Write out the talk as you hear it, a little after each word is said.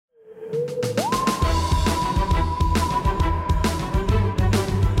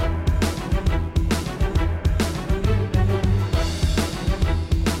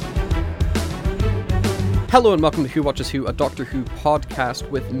Hello and welcome to Who Watches Who, a Doctor Who podcast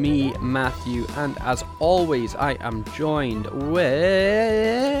with me, Matthew, and as always, I am joined with...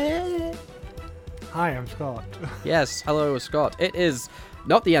 Hi, I'm Scott. Yes, hello, Scott. It is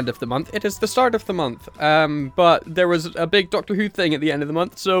not the end of the month, it is the start of the month, but there was a big Doctor Who thing at the end of the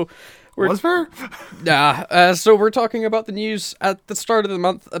month, so... Was there? So we're talking about the news at the start of the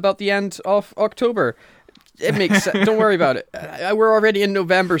month about the end of October. It makes sense. Don't worry about it. We're already in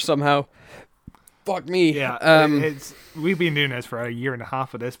November somehow. Fuck me. Yeah, we've been doing this for a year and a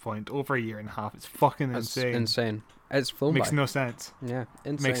half at this point. Over a year and a half. It's fucking insane. Insane. It's flown Makes by. no sense. Yeah,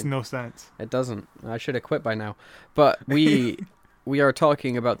 insane. Makes no sense. It doesn't. I should have quit by now. But we are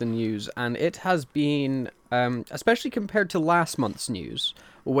talking about the news, and it has been, especially compared to last month's news,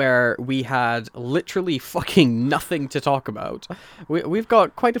 where we had literally fucking nothing to talk about. We've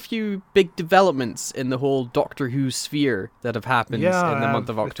got quite a few big developments in the whole Doctor Who sphere that have happened in the month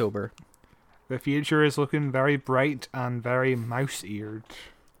of October. The future is looking very bright and very mouse-eared.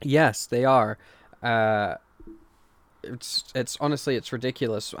 Yes, they are. It's honestly, it's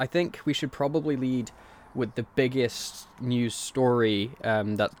ridiculous. I think we should probably lead with the biggest news story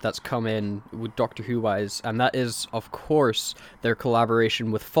that's come in with Doctor Who wise, and that is, of course, their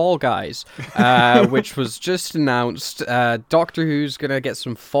collaboration with Fall Guys, which was just announced. Doctor Who's gonna get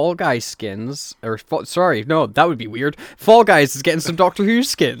some Fall Guys skins, sorry, no, that would be weird. Fall Guys is getting some Doctor Who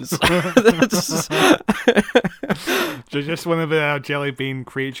skins. Just one of the jelly bean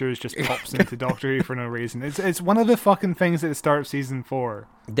creatures just pops into Doctor Who for no reason. It's one of the fucking things at the start of season 4.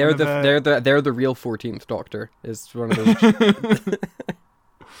 They're the real 14th Doctor. Is one of those.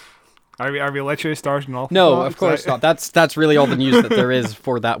 Are we literally starting off? No, of course not. That's really all the news that there is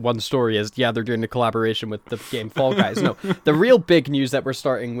for that one story. Is they're doing a collaboration with the game Fall Guys. No, the real big news that we're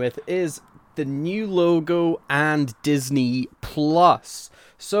starting with is the new logo and Disney Plus.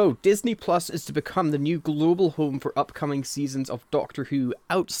 So, Disney Plus is to become the new global home for upcoming seasons of Doctor Who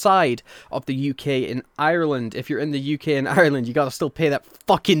outside of the UK and Ireland. If you're in the UK and Ireland, you gotta still pay that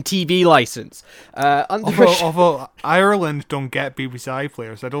fucking TV license. Although Ireland don't get BBC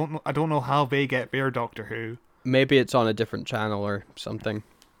iPlayers, I don't know how they get their Doctor Who. Maybe it's on a different channel or something.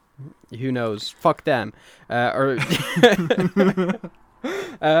 Who knows? Fuck them.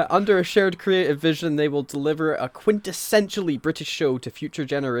 Under a shared creative vision, they will deliver a quintessentially British show to future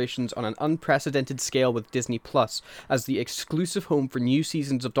generations on an unprecedented scale with Disney Plus as the exclusive home for new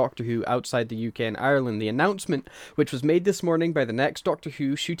seasons of Doctor Who outside the UK and Ireland. The announcement, which was made this morning by the next Doctor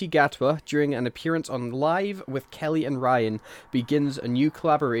Who, Ncuti Gatwa, during an appearance on Live with Kelly and Ryan, begins a new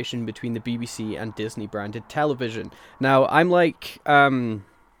collaboration between the BBC and Disney branded television. Now, I'm like,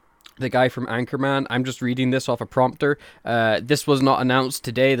 the guy from Anchorman, I'm just reading this off a prompter. This was not announced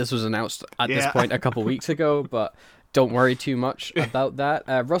today. This was announced at this point a couple weeks ago, but don't worry too much about that.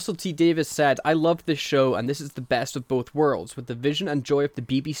 Russell T. Davis said, "I love this show, and this is the best of both worlds. With the vision and joy of the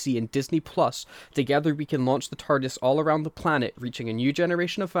BBC and Disney Plus, together we can launch the TARDIS all around the planet, reaching a new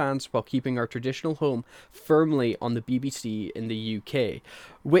generation of fans while keeping our traditional home firmly on the BBC in the UK."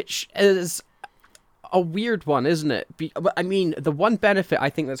 Which is a weird one, isn't it? I mean, the one benefit I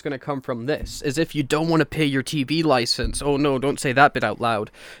think that's going to come from this is if you don't want to pay your TV license, oh no, don't say that bit out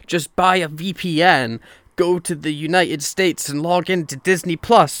loud, just buy a VPN, go to the United States and log into Disney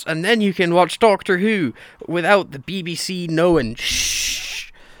Plus, and then you can watch Doctor Who without the BBC knowing.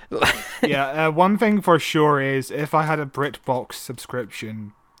 Shh. Yeah, one thing for sure is if I had a BritBox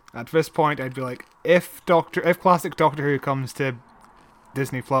subscription, at this point I'd be like, if classic Doctor Who comes to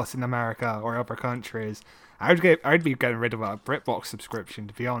Disney Plus in America or other countries, I'd be getting rid of a BritBox subscription,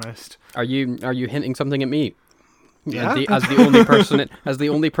 to be honest. Are you hinting something at me? Yeah. As the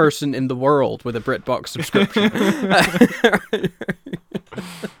only person in the world with a BritBox subscription.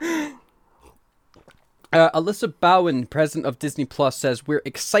 Alyssa Bowen, president of Disney Plus, says, "We're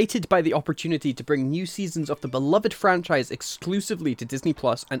excited by the opportunity to bring new seasons of the beloved franchise exclusively to Disney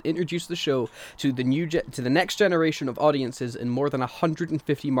Plus and introduce the show to the next generation of audiences in more than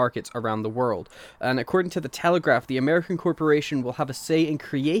 150 markets around the world." And according to The Telegraph, the American corporation will have a say in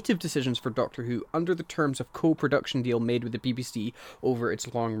creative decisions for Doctor Who under the terms of co-production deal made with the BBC over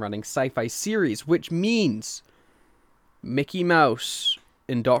its long-running sci-fi series, which means Mickey Mouse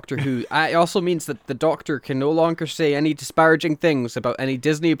in Doctor Who. It also means that the Doctor can no longer say any disparaging things about any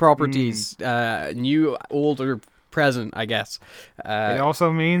Disney properties, new, old, or present, I guess. It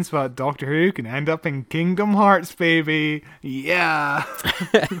also means that Doctor Who can end up in Kingdom Hearts, baby. Yeah.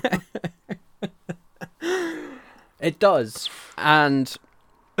 It does. And,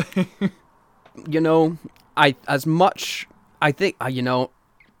 I think,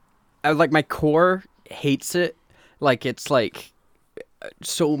 like, my core hates it. Like, it's like,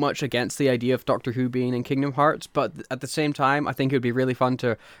 so much against the idea of Doctor Who being in Kingdom Hearts, but at the same time, I think it would be really fun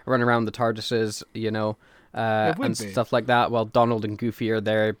to run around the TARDISes, and stuff like that, while Donald and Goofy are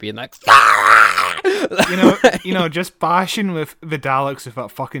there being like, just bashing with the Daleks with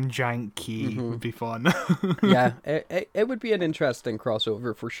that fucking giant key would be fun. Yeah, it would be an interesting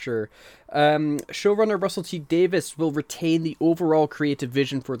crossover for sure. Showrunner Russell T Davies will retain the overall creative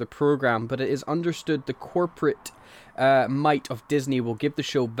vision for the program, but it is understood the corporate might of Disney will give the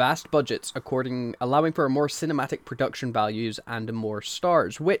show vast budgets, allowing for a more cinematic production values and more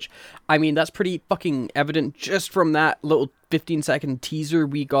stars, which, I mean, that's pretty fucking evident just from that little 15-second teaser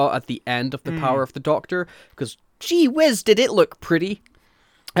we got at the end of The Power of the Doctor, because gee whiz, did it look pretty.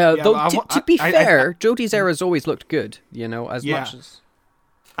 Though, to be fair, Jodie's era's always looked good, much as...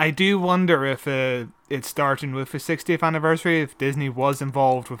 I do wonder if it's starting with the 60th anniversary, if Disney was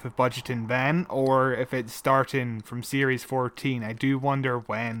involved with the budgeting then, or if it's starting from Series 14. I do wonder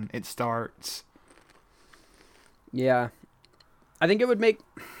when it starts. Yeah. I think it would make...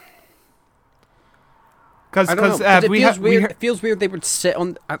 Because it feels weird they would sit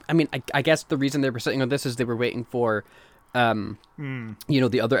on... I guess the reason they were sitting on this is they were waiting for...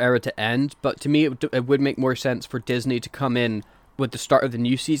 the other era to end, but to me it would make more sense for Disney to come in with the start of the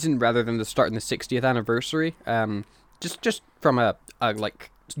new season rather than the start in the 60th anniversary. Just from a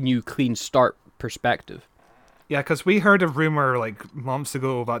new clean start perspective. Yeah, because we heard a rumor like months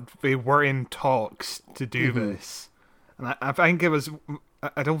ago that they were in talks to do this, and I think it was.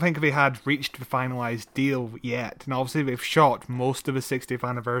 I don't think they had reached the finalized deal yet, and obviously they've shot most of the 60th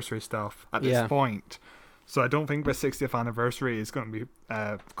anniversary stuff at this point. So I don't think the 60th anniversary is going to be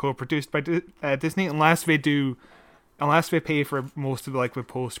co-produced by Disney unless they pay for most of the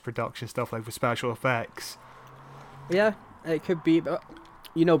post-production stuff, like the special effects. Yeah, it could be. But,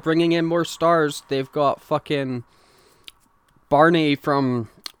 bringing in more stars, they've got fucking Barney from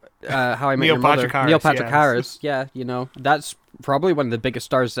How I Met Your Mother. Neil Patrick Harris. Yeah, that's probably one of the biggest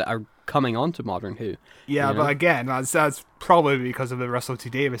stars that are coming onto Modern Who. Yeah, but again, that's probably because of the Russell T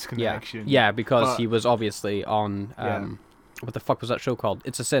Davies connection. Yeah, because he was obviously on... what the fuck was that show called?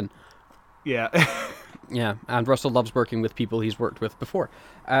 It's a Sin. Yeah. Yeah, and Russell loves working with people he's worked with before.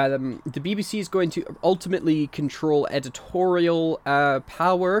 The BBC is going to ultimately control editorial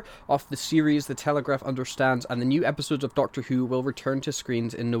power of the series The Telegraph understands, and the new episodes of Doctor Who will return to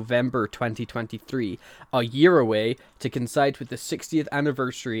screens in November 2023, a year away, to coincide with the 60th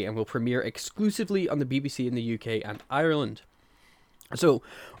anniversary, and will premiere exclusively on the BBC in the UK and Ireland. So,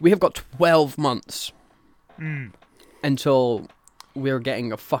 we have got 12 months until we're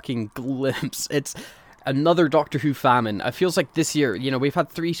getting a fucking glimpse. It's another Doctor Who famine. It feels like this year, we've had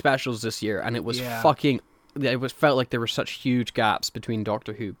 3 specials this year, and it was felt like there were such huge gaps between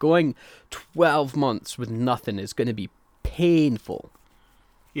Doctor Who. Going 12 months with nothing is going to be painful.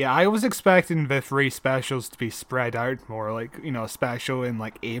 Yeah, I was expecting the 3 specials to be spread out more, a special in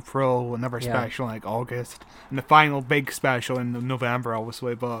April, another special in August, and the final big special in November,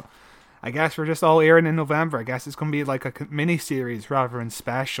 obviously, but I guess we're just all airing in November. I guess it's going to be like a mini-series rather than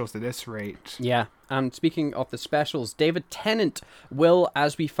specials at this rate. Yeah, and speaking of the specials, David Tennant will,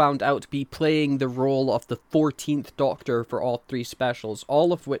 as we found out, be playing the role of the 14th Doctor for all 3 specials,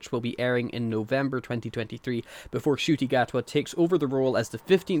 all of which will be airing in November 2023, before Ncuti Gatwa takes over the role as the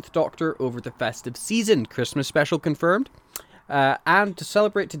 15th Doctor over the festive season. Christmas special confirmed. And to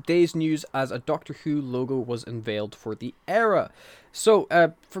celebrate today's news, as a Doctor Who logo was unveiled for the era. So,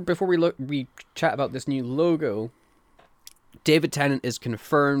 before we chat about this new logo, David Tennant is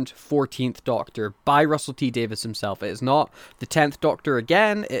confirmed 14th Doctor by Russell T Davies himself. It is not the 10th Doctor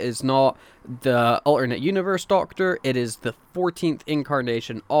again. It is not the alternate universe Doctor. It is the 14th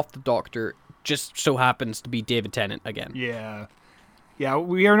incarnation of the Doctor. Just so happens to be David Tennant again. Yeah,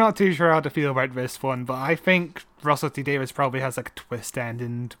 we are not too sure how to feel about this one, but I think Russell T Davies probably has a twist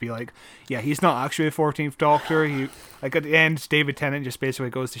ending to be he's not actually the 14th Doctor. At the end, David Tennant just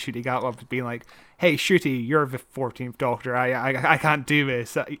basically goes to Ncuti Gatwa being like, "Hey, Ncuti, you're the 14th Doctor. I can't do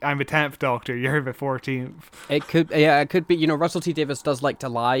this. I'm the 10th Doctor. You're the 14th." It could be. Russell T Davies does like to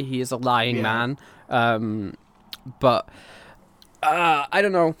lie. He is a lying man. But I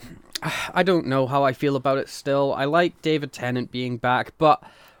don't know. I don't know how I feel about it still. I like David Tennant being back, but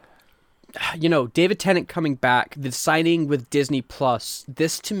David Tennant coming back, the signing with Disney Plus,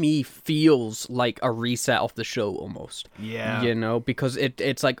 this to me feels like a reset of the show almost. Yeah. Because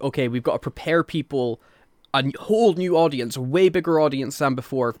it's like, okay, we've got to prepare people, a whole new audience, a way bigger audience than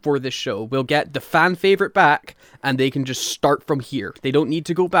before for this show. We'll get the fan favorite back, and they can just start from here. They don't need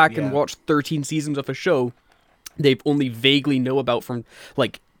to go back and watch 13 seasons of a show they've only vaguely know about from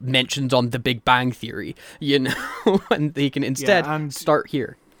mentioned on The Big Bang Theory, you know, and they can instead start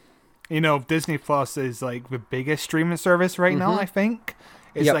here. You know, Disney Plus is like the biggest streaming service right now, I think.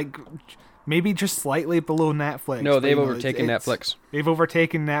 It's like maybe just slightly below Netflix. No, they've overtaken Netflix. They've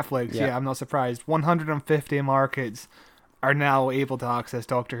overtaken Netflix, yeah, I'm not surprised. 150 markets are now able to access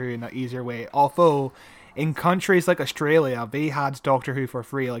Doctor Who in an easier way. Although, in countries like Australia, they had Doctor Who for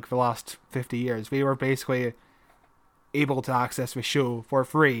free like for the last 50 years. They were basically able to access the show for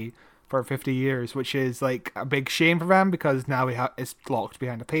free for 50 years, which is like a big shame for them because now it's locked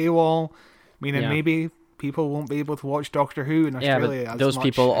behind a paywall, meaning maybe people won't be able to watch Doctor Who in Australia. But those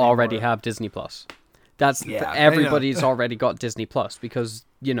people already have Disney Plus. Everybody's already got Disney Plus because,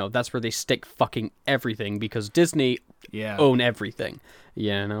 you know, that's where they stick fucking everything because Disney own everything,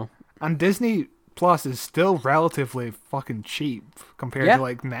 you know. And Disney Plus is still relatively fucking cheap compared to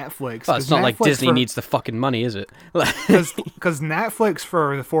like Netflix. Well, it's not like Disney needs the fucking money, is it? Because Netflix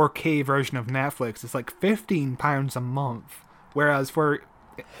for the 4K version of Netflix is like £15 a month, whereas for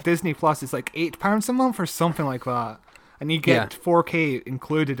Disney Plus it's like £8 a month or something like that, and you get 4K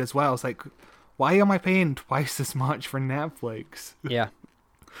included as well. It's like, why am I paying twice as much for Netflix? Yeah.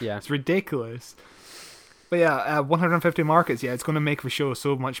 It's ridiculous. But 150 markets, it's going to make the show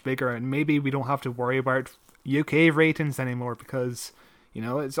so much bigger, and maybe we don't have to worry about UK ratings anymore because, you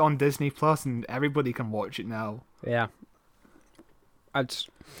know, it's on Disney Plus and everybody can watch it now. Yeah.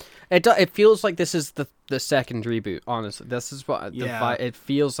 It feels like this is the second reboot, honestly. This is what it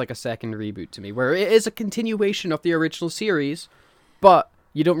feels like, a second reboot to me, where it is a continuation of the original series, but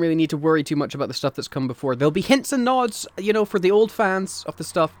you don't really need to worry too much about the stuff that's come before. There'll be hints and nods, you know, for the old fans of the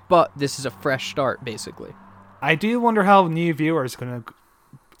stuff, but this is a fresh start, basically. I do wonder how new viewers are going to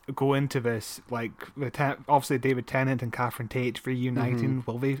go into this. Like, obviously David Tennant and Catherine Tate reuniting.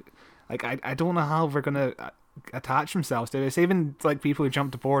 Will they... Like, I don't know how they're going to attach themselves to this. Even, like, people who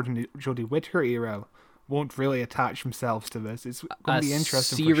jumped aboard in the Jodie Whittaker era won't really attach themselves to this. It's going to be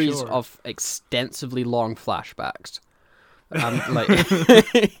interesting for sure. A series of extensively long flashbacks.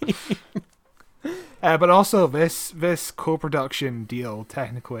 But also this co-production deal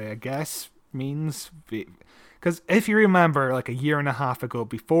technically, I guess, means because if you remember, like a year and a half ago,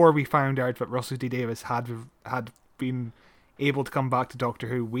 before we found out that Russell T Davies had been able to come back to Doctor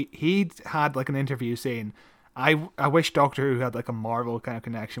Who, he'd had like an interview saying, I wish Doctor Who had like a Marvel kind of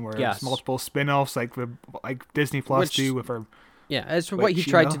connection where there's multiple spin-offs like Disney Plus do with her. Yeah, it's what he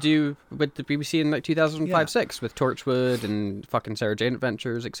tried to do with the BBC in like 2005-6 with Torchwood and fucking Sarah Jane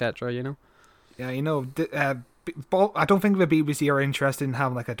Adventures, etc., you know? Yeah, you know, I don't think the BBC are interested in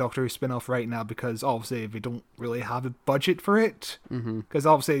having like a Doctor Who spin-off right now because obviously they don't really have a budget for it. Because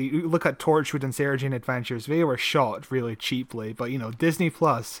obviously, you look at Torchwood and Sarah Jane Adventures, they were shot really cheaply, but you know, Disney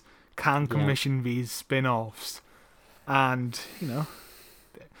Plus can commission these spin-offs. And, you know...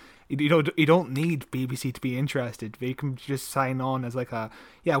 You don't need BBC to be interested. They can just sign on as like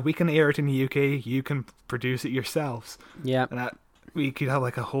we can air it in the UK, you can produce it yourselves. Yeah. And we could have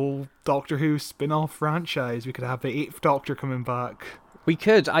like a whole Doctor Who spin-off franchise. We could have the 8th Doctor coming back. We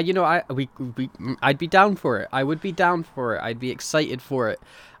could. I'd be down for it. I would be down for it. I'd be excited for it.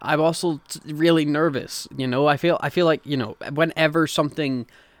 I'm also really nervous, you know. I feel like, you know, whenever something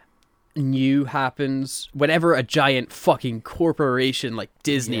new happens, whenever a giant fucking corporation like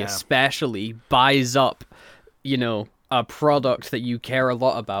Disney especially buys up, you know, a product that you care a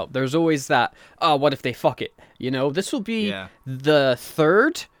lot about, there's always that, what if they fuck it, you know? This will be the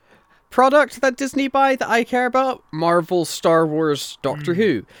third product that Disney buy that I care about. Marvel, Star Wars, Doctor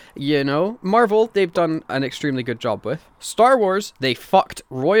Who. You know, Marvel, they've done an extremely good job with. Star Wars, they fucked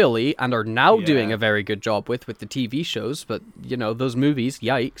royally and are now doing a very good job with the TV shows, but, you know, those movies,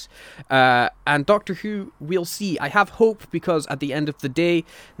 yikes. And Doctor Who, we'll see. I have hope because at the end of the day,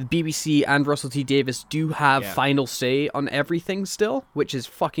 the BBC and Russell T Davies do have final say on everything still, which is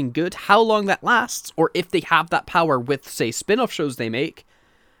fucking good. How long that lasts, or if they have that power with, say, spin-off shows they make,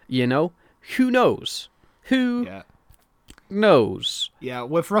 you know, who knows? Who knows? Yeah,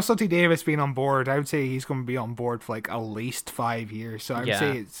 with Russell T Davies being on board, I would say he's going to be on board for like at least 5 years. So I would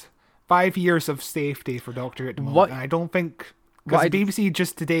say it's 5 years of safety for Doctor Who at the moment. And I don't think... Because the BBC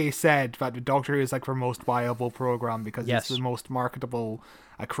just today said that the Doctor Who is like their most viable program because it's the most marketable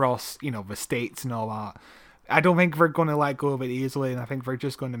across, you know, the states and all that. I don't think we're going to let go of it easily, and I think we're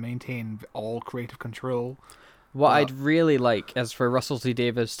just going to maintain all creative control. What I'd really like is for Russell T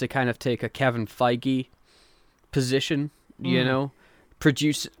Davies to kind of take a Kevin Feige position, you know,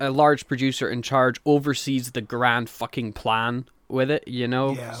 produce a large producer in charge, oversees the grand fucking plan with it, you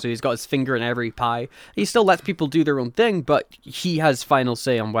know, so he's got his finger in every pie. He still lets people do their own thing, but he has final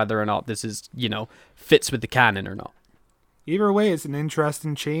say on whether or not this is, you know, fits with the canon or not. Either way, it's an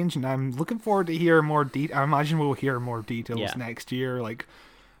interesting change, and I'm looking forward to hear more I imagine we'll hear more details next year. Like,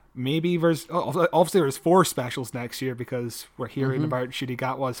 maybe obviously there's 4 specials next year because we're hearing about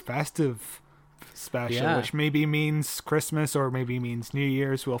Shurigatwa's festive special, which maybe means Christmas or maybe means New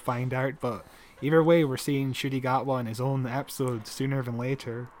Year's. We'll find out, but either way, we're seeing Shurigatwa in his own episode sooner than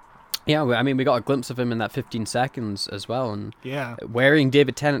later. Yeah, I mean, we got a glimpse of him in that 15 seconds as well, and yeah, wearing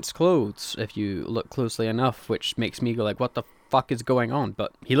David Tennant's clothes, if you look closely enough, which makes me go like, what the fuck is going on?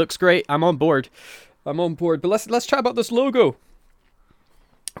 But he looks great. I'm on board. But let's chat about this logo,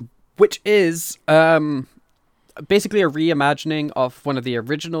 which is basically a reimagining of one of the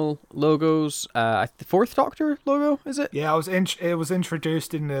original logos, the 4th Doctor logo, is it? Yeah, it was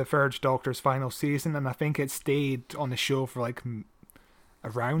introduced in the 3rd Doctor's final season, and I think it stayed on the show for like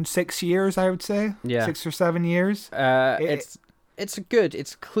around 6 years, I would say. Yeah. 6 or 7 years. It's good.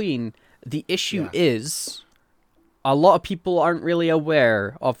 It's clean. The issue is a lot of people aren't really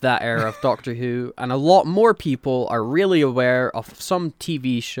aware of that era of Doctor Who, and a lot more people are really aware of some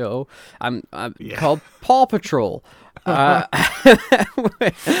TV show called Paw Patrol.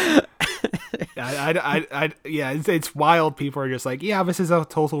 It's wild. People are just like, yeah, this is a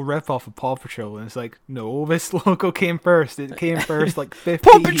total rip-off of Paw Patrol, and it's like, no, this logo came first. It came first like 50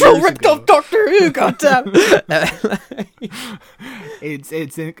 Paw Patrol years ripped ago. off Doctor Who, goddamn!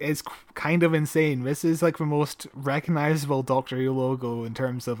 It's kind of insane. This is like the most recognizable Doctor Who logo in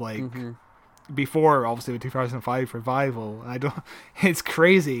terms of like before, obviously, the 2005 revival. It's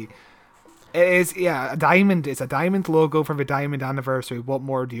crazy. It is, a diamond. It's a diamond logo for the diamond anniversary. What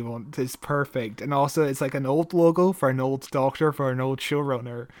more do you want? It's perfect. And also, it's like an old logo for an old Doctor, for an old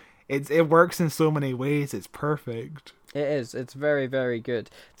showrunner. It works in so many ways. It's perfect. It is. It's very, very good.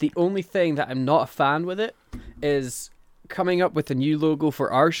 The only thing that I'm not a fan with it is coming up with a new logo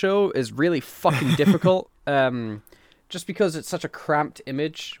for our show is really fucking difficult. Just because it's such a cramped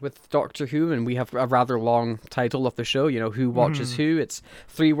image with Doctor Who, and we have a rather long title of the show, Who Watches Who. It's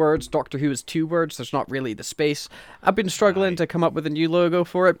 3 words, Doctor Who is 2 words, there's not really the space. I've been struggling to come up with a new logo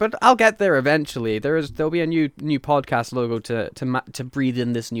for it, but I'll get there eventually. There'll be a new podcast logo to breathe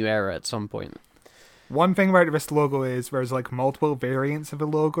in this new era at some point. One thing about this logo is there's like multiple variants of the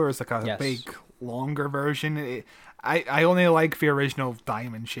logo. There's like a big, longer version. I only like the original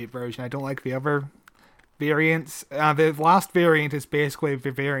diamond-shaped version. I don't like the other variants. The last variant is basically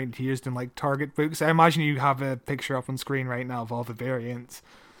the variant used in like Target books. I imagine you have a picture up on screen right now of all the variants,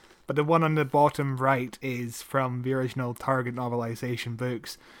 but the one on the bottom right is from the original Target novelization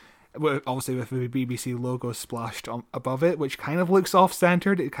books, obviously with the BBC logo splashed above it, which kind of looks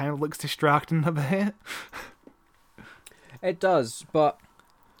off-centered. It kind of looks distracting a bit. It does, but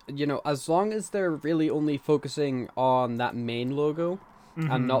as long as they're really only focusing on that main logo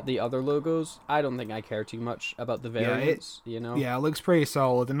and not the other logos, I don't think I care too much about the variants, Yeah, it looks pretty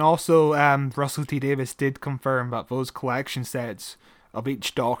solid. And also, Russell T Davies did confirm that those collection sets of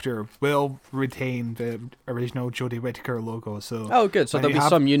each Doctor will retain the original Jodie Whittaker logo. So oh, good. So there'll be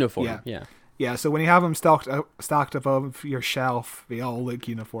some uniform. Yeah. So when you have them stacked above your shelf, they all look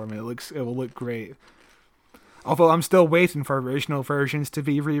uniform. It will look great. Although I'm still waiting for original versions to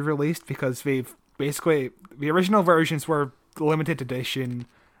be re-released, because the original versions were limited edition,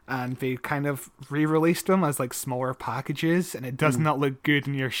 and they kind of re-released them as like smaller packages, and it does not look good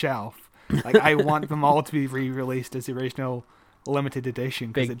on your shelf. Like, I want them all to be re-released as the original limited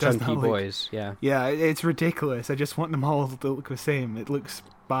edition, because it does chunky not look, boys. Yeah, it's ridiculous. I just want them all to look the same. It looks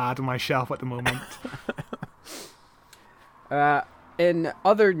bad on my shelf at the moment. In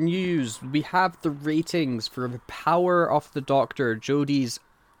other news, we have the ratings for The Power of the Doctor, Jodie's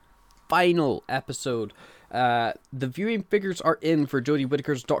final episode. The viewing figures are in for Jodie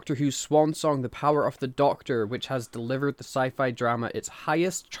Whittaker's Doctor Who swan song, The Power of the Doctor, which has delivered the sci-fi drama its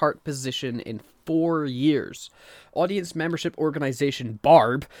highest chart position in 4 years. Audience membership organization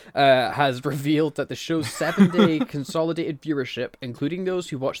BARB has revealed that the show's 7-day consolidated viewership, including those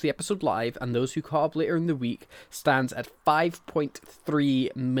who watched the episode live and those who caught up later in the week, stands at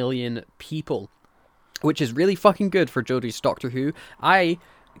 5.3 million people, which is really fucking good for Jodie's Doctor Who. I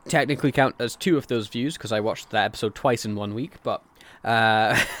technically count as 2 of those views because I watched that episode twice in 1 week, but what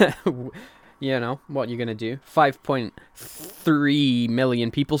are you gonna do? 5.3 million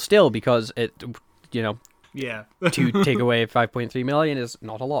people still, because it Yeah. To take away 5.3 million is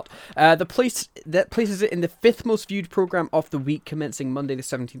not a lot. The place that places it in the 5th most viewed program of the week, commencing Monday the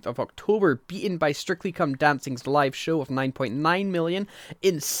 17th of October, beaten by Strictly Come Dancing's live show of 9.9 million.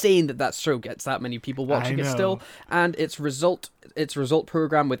 Insane that show gets that many people watching it still. And its result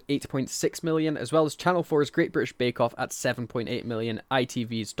program with 8.6 million, as well as Channel 4's Great British Bake Off at 7.8 million,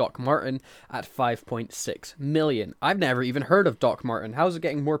 ITV's Doc Martin at 5.6 million. I've never even heard of Doc Martin. How's it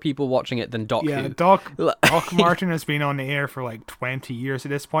getting more people watching it than Doc Who? Doc Martin has been on the air for like 20 years at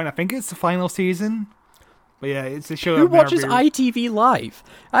this point. I think it's the final season. But yeah, it's a show. Who watches ITV Live?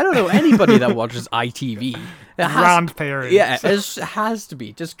 I don't know anybody that watches ITV. Grandparents. Yeah, it has to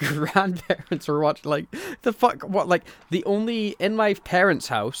be. Just grandparents are watching, like, the fuck, what, like, the only, in my parents'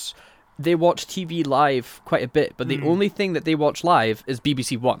 house, they watch TV Live quite a bit, but the only thing that they watch live is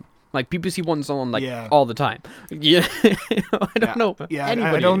BBC One. Like, BBC One's on, like, all the time. Yeah, I don't know. Yeah, I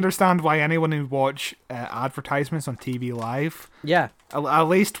don't understand why anyone who watch advertisements on TV Live. Yeah. At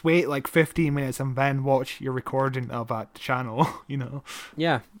least wait, like, 15 minutes and then watch your recording of that channel, you know?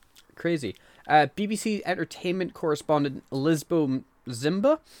 Yeah, crazy. BBC entertainment correspondent Lisbo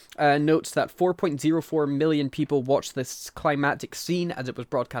Zimba notes that 4.04 million people watched this climactic scene as it was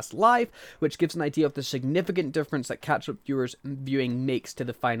broadcast live, which gives an idea of the significant difference that catch-up viewing makes to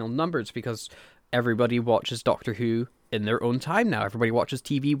the final numbers, because everybody watches Doctor Who in their own time now. Everybody watches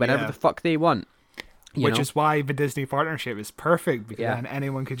TV whenever the fuck they want. Which is why the Disney partnership is perfect, because then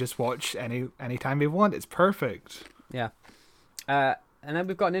anyone could just watch anytime they want. It's perfect. Yeah. And then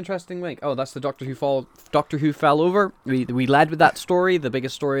we've got an interesting link. Oh, that's the Doctor Who fell over. We led with that story, the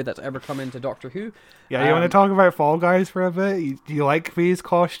biggest story that's ever come into Doctor Who. Yeah, you want to talk about Fall Guys for a bit? Do you like these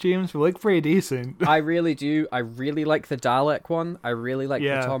costumes? They look pretty decent. I really do. I really like the Dalek one. I really like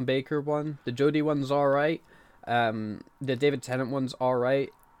the Tom Baker one. The Jodie one's alright. The David Tennant one's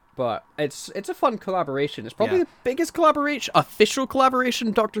alright. But it's a fun collaboration. It's probably the biggest official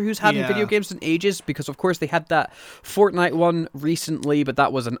collaboration Doctor Who's had in video games in ages, because of course they had that Fortnite one recently, but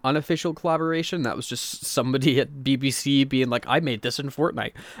that was an unofficial collaboration. That was just somebody at BBC being like, I made this in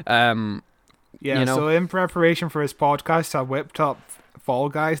Fortnite. So in preparation for his podcast, I whipped up Fall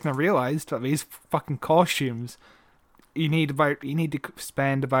Guys, and I realized that these fucking costumes, you need to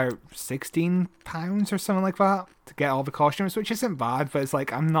spend about £16 or something like that to get all the costumes, which isn't bad, but it's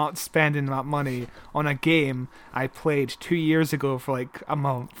like, I'm not spending that money on a game I played 2 years ago for like a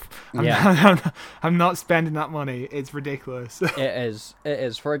month. I'm not spending that money. It's ridiculous. It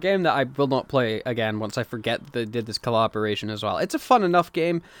is for a game that I will not play again once I forget they did this collaboration as well. It's a fun enough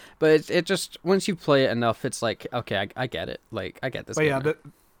game, but it just, once you play it enough, it's like, okay, I get it. Like, I get this. But yeah,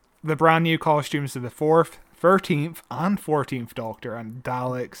 the brand new costumes of the 4th, 13th and 14th Doctor, and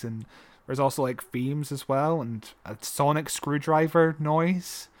Daleks, and there's also like themes as well, and a sonic screwdriver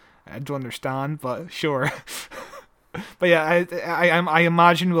noise. I don't understand, but sure. But yeah, I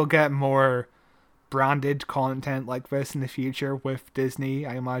imagine we'll get more branded content like this in the future with Disney.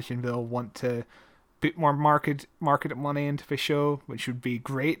 I imagine they'll want to put more market money into the show, which would be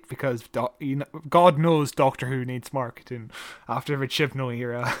great, because God knows Doctor Who needs marketing after the Chibnall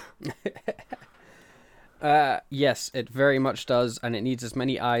era. Yes, it very much does, and it needs as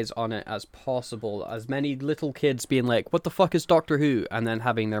many eyes on it as possible. As many little kids being like, what the fuck is Doctor Who? And then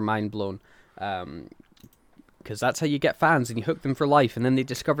having their mind blown. Because that's how you get fans, and you hook them for life, and then they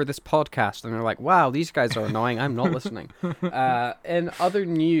discover this podcast, and they're like, wow, these guys are annoying, I'm not listening. In other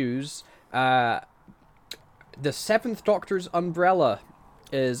news, the 7th Doctor's umbrella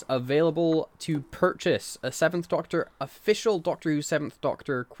is available to purchase. A 7th Doctor, official Doctor Who 7th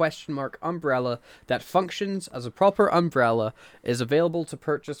Doctor / umbrella that functions as a proper umbrella is available to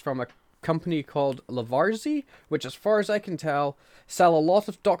purchase from a company called Lavarzi, which, as far as I can tell, sell a lot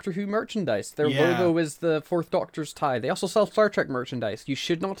of Doctor Who merchandise. Their logo is the 4th Doctor's tie. They also sell Star Trek merchandise. You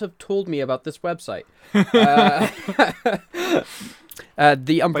should not have told me about this website.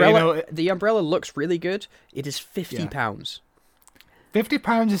 The umbrella, the umbrella looks really good. It is £50.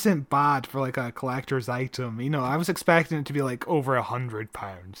 £50 isn't bad for like a collector's item. You know, I was expecting it to be like over £100.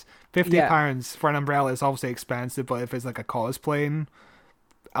 £50 for an umbrella is obviously expensive, but if it's like a cosplaying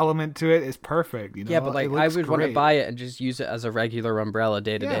element to it, it's perfect. You know? Yeah, but like I would want to buy it and just use it as a regular umbrella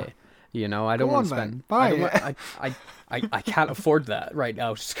day to day. You know, I don't want to spend. I can't afford that right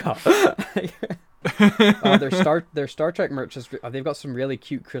now, Scott. Their Star Trek merch is, they've got some really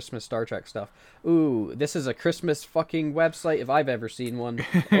cute Christmas Star Trek stuff. Ooh, this is a Christmas fucking website if I've ever seen one.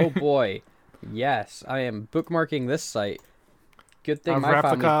 Oh boy, yes, I am bookmarking this site. Good thing my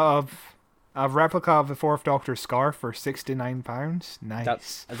family. A replica of the 4th Doctor scarf for £69.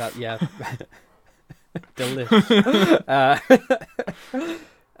 Nice. Delicious.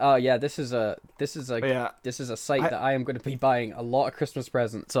 Oh yeah, this is a Yeah. this is a site I- that I am going to be buying a lot of Christmas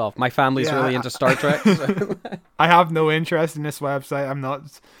presents off. My family's Yeah, really into Star Trek. So. I have no interest in this website. I'm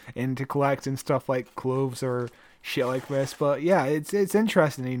not into collecting stuff like clothes or shit like this. But yeah, it's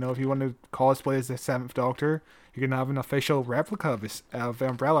interesting. You know, if you want to cosplay as the Seventh Doctor, you can have an official replica of the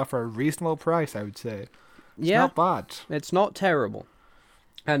umbrella for a reasonable price. I would say. It's Yeah, not bad. it's not terrible,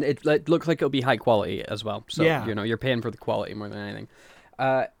 and it looks like it'll be high quality as well. So Yeah. you know, you're paying for the quality more than anything.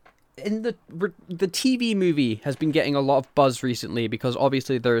 In the TV movie has been getting a lot of buzz recently because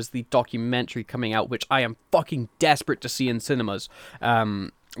obviously there's the documentary coming out, which I am fucking desperate to see in cinemas.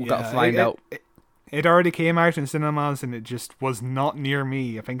 We've got to find out. It already came out in cinemas and it just was not near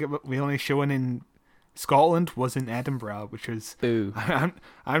me. I think the only showing in Scotland was in Edinburgh, which is Boo.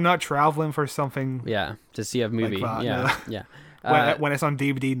 I'm not traveling for something Yeah, to see a movie. that, yeah, no. yeah. when it's on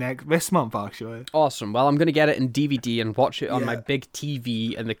DVD this month actually. Awesome. Well, I'm going to get it in DVD and watch it on my Yeah. big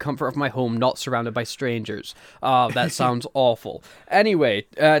TV in the comfort of my home, not surrounded by strangers. Oh, that sounds awful. Anyway,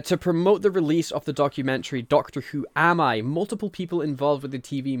 to promote the release of the documentary Doctor Who Am I, multiple people involved with the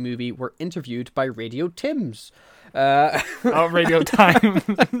TV movie were interviewed by Radio Tims. Radio Time.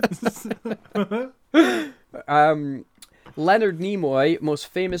 Leonard Nimoy, most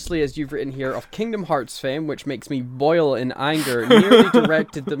famously, as you've written here, of Kingdom Hearts fame, which makes me boil in anger, nearly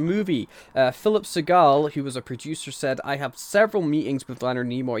directed the movie. Philip Segal, who was a producer, said, I have several meetings with Leonard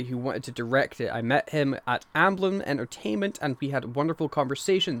Nimoy who wanted to direct it. I met him at Amblin Entertainment and we had wonderful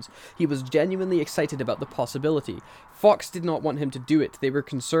conversations. He was genuinely excited about the possibility. Fox did not want him to do it. They were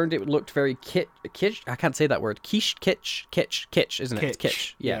concerned it looked very kitsch. I can't say that word. Kitsch, isn't it? It's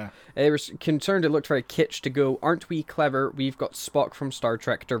kitsch. Yeah. They were concerned it looked very kitsch to go, aren't we clever? We've got Spock from Star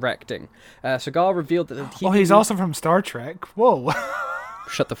Trek directing. Segal revealed that the TV... Oh, he's also from Star Trek. Whoa.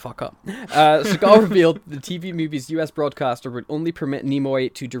 Shut the fuck up. Segal revealed the TV movie's US broadcaster would only permit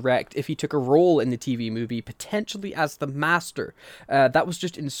Nimoy to direct if he took a role in the TV movie, potentially as the master. That was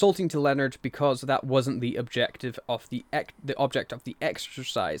just insulting to Leonard because that wasn't the objective of the object of the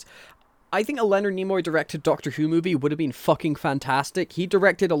exercise. I think a Leonard Nimoy directed Doctor Who movie would have been fucking fantastic. He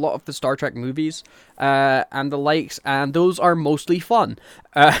directed a lot of the Star Trek movies and the likes, and those are mostly fun.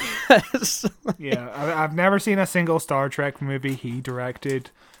 Yeah, I've never seen a single Star Trek movie he directed.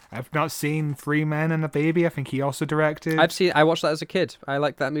 I've not seen Three Men and a Baby. I think he also directed. I watched that as a kid. I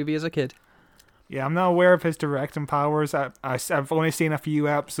liked that movie as a kid. Yeah, I'm not aware of his directing powers. I've only seen a few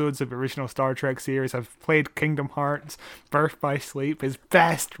episodes of the original Star Trek series. I've played Kingdom Hearts, Birth by Sleep, his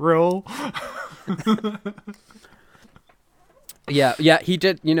best role. Yeah, he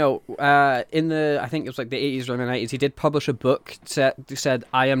did, you know, in the, I think it was like the 80s or the 90s, he did publish a book that said,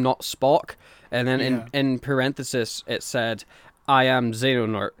 I am not Spock, and then in parenthesis it said, I am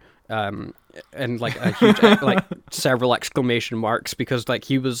Xehanort, and like a huge, like several exclamation marks, because like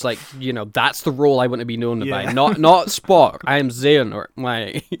he was like, you know, that's the role I want to be known by, not Spock, I am Xehanort,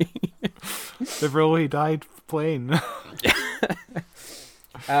 like... The role he died playing.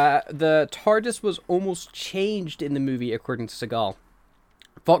 The TARDIS was almost changed in the movie, according to Segal.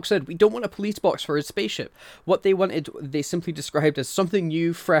 Fox said, we don't want a police box for his spaceship. What they wanted, they simply described as something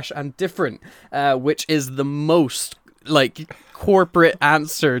new, fresh, and different, which is the most, like, corporate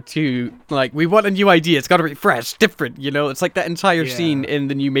answer to, like, we want a new idea, it's gotta be fresh, different, you know? It's like that entire scene in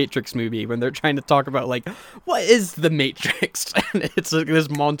the new Matrix movie when they're trying to talk about, like, what is the Matrix? And it's like this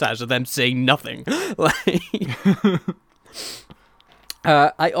montage of them saying nothing. Like...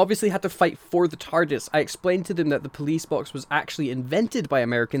 I obviously had to fight for the TARDIS. I explained to them that the police box was actually invented by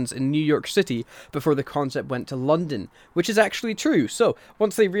Americans in New York City before the concept went to London, which is actually true. So,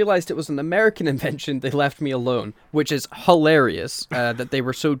 once they realized it was an American invention, they left me alone, which is hilarious, that they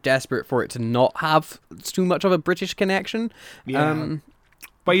were so desperate for it to not have too much of a British connection. Yeah.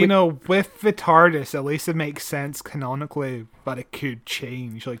 But, you know, with the TARDIS, at least it makes sense canonically, but it could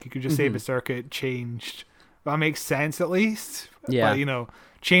change. Like, you could just say the circuit changed. That makes sense, at least. Yeah. But, you know,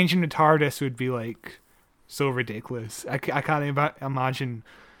 changing the TARDIS would be, like, so ridiculous. I can't imagine.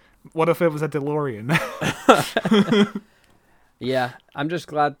 What if it was a DeLorean? Yeah, I'm just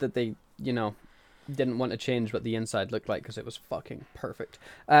glad that they, you know, didn't want to change what the inside looked like, because it was fucking perfect.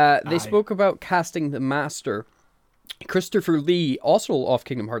 They spoke about casting the Master. Christopher Lee, also of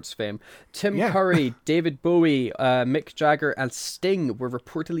Kingdom Hearts fame, Tim Curry, David Bowie, Mick Jagger, and Sting were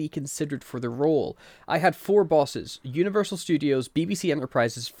reportedly considered for the role. I had 4 bosses: Universal Studios, BBC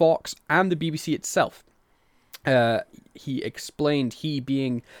Enterprises, Fox, and the BBC itself. He explained, he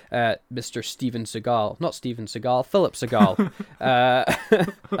being Mr. Steven Seagal, not Steven Seagal, Philip Seagal.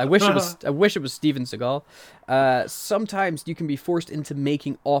 I wish it was Steven Seagal. Sometimes you can be forced into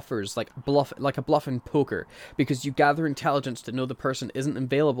making offers like a bluff in poker, because you gather intelligence to know the person isn't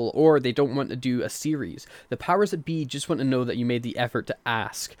available or they don't want to do a series. The powers that be just want to know that you made the effort to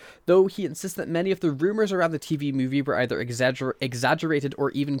ask. Though he insists that many of the rumors around the TV movie were either exaggerated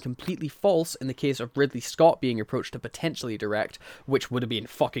or even completely false in the case of Ridley Scott being approached to potentially direct, which would have been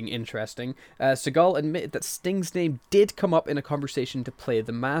fucking interesting. Seagal admitted that Sting's name did come up in a conversation to play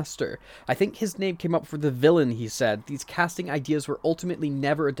the Master. I think his name came up for the villain, he said. These casting ideas were ultimately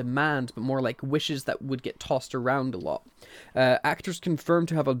never a demand, but more like wishes that would get tossed around a lot. Actors confirmed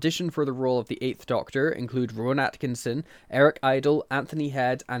to have auditioned for the role of the Eighth Doctor include Rowan Atkinson, Eric Idle, Anthony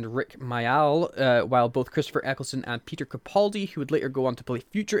Head, and Rick Mayall, while both Christopher Eccleston and Peter Capaldi, who would later go on to play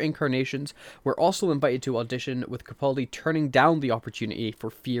future incarnations, were also invited to audition, with Capaldi turning down the opportunity for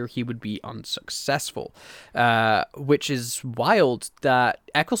fear he would be unsuccessful. Which is wild that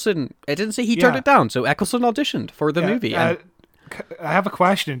Eccleston, it didn't say he turned it down, so Eccleston auditioned for the movie. I have a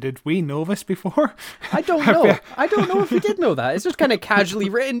question. Did we know this before? I don't know. I don't know if we did know that. It's just kind of casually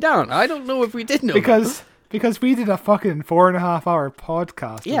written down. I don't know if we did know that. Because we did a fucking 4.5 hour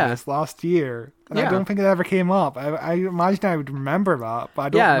podcast on this last year, and I don't think it ever came up. I imagine I would remember that, but I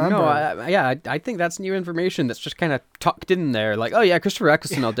don't remember. I think that's new information that's just kind of tucked in there. Like, oh yeah, Christopher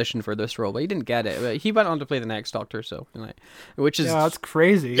Eccleston auditioned for this role, but he didn't get it. But he went on to play the next Doctor, so which is that's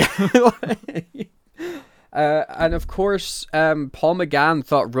crazy. And of course, Paul McGann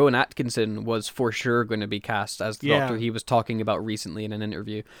thought Rowan Atkinson was for sure going to be cast as the Doctor. He was talking about recently in an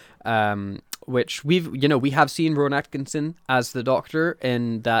interview, which we have seen Rowan Atkinson as the Doctor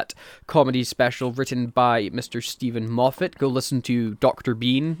in that comedy special written by Mr. Stephen Moffat. Go listen to Dr.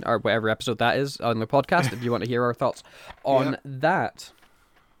 Bean, or whatever episode that is, on the podcast if you want to hear our thoughts on that.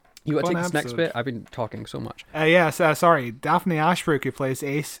 You want to take this next bit? I've been talking so much. Sorry. Daphne Ashbrook, who plays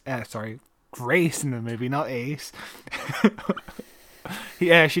Grace in the movie, not Ace.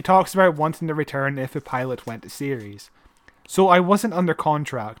 She talks about wanting to return if the pilot went to series. So I wasn't under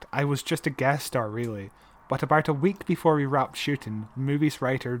contract, I was just a guest star really. But about a week before we wrapped shooting, movie's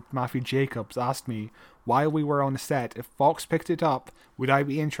writer Matthew Jacobs asked me, while we were on the set, if Fox picked it up, would I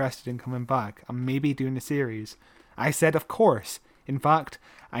be interested in coming back and maybe doing a series? I said of course. In fact,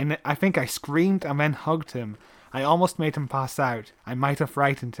 I think I screamed and then hugged him. I almost made him pass out. I might have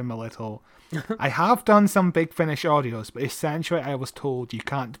frightened him a little. I have done some Big Finish audios, but essentially I was told you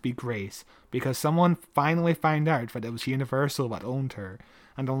can't be Grace, because someone finally found out that it was Universal that owned her,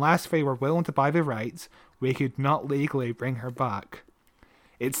 and unless they were willing to buy the rights, we could not legally bring her back.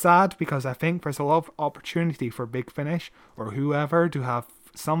 It's sad because I think there's a lot of opportunity for Big Finish, or whoever, to have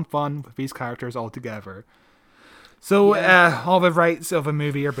some fun with these characters altogether. So, all the rights of a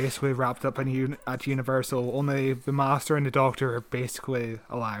movie are basically wrapped up at Universal. Only the Master and the Doctor are basically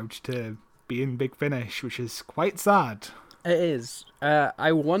allowed to be in Big Finish, which is quite sad. It is.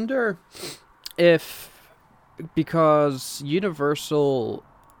 I wonder if, because Universal,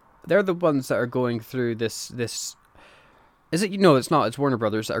 they're the ones that are going through this. Is it? No, it's not. It's Warner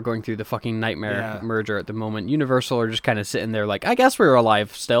Brothers that are going through the fucking nightmare merger at the moment. Universal are just kind of sitting there like, I guess we're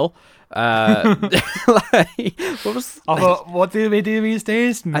alive still. What do they do these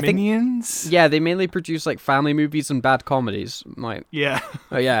days? Minions? They mainly produce like family movies and bad comedies. I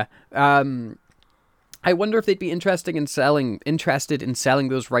wonder if they'd be interested in selling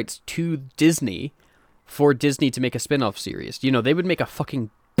those rights to Disney, for Disney to make a spin-off series. They would make a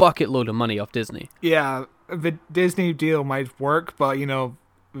fucking bucket load of money off Disney. Yeah, the Disney deal might work, but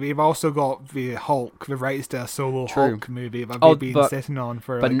we've also got the Hulk, the rights to a solo Hulk movie that they've been sitting on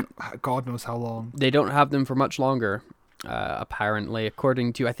for God knows how long. They don't have them for much longer, apparently,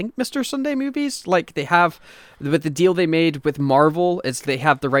 according to, I think, Mr. Sunday Movies. Like, they have, with the deal they made with Marvel, is they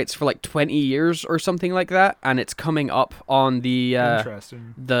have the rights for like 20 years or something like that, and it's coming up on the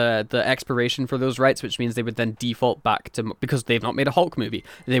expiration for those rights, which means they would then default back to, because they've not made a Hulk movie,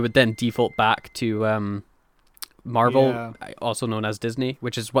 they would then default back to Marvel, also known as Disney,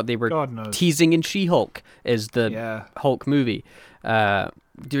 which is what they were teasing in She-Hulk, is the Hulk movie.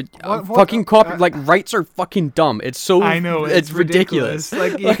 Dude, rights are fucking dumb. It's so, I know, it's ridiculous.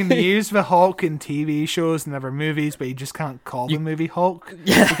 Like, you can use the Hulk in TV shows and other movies, but you just can't call the movie Hulk.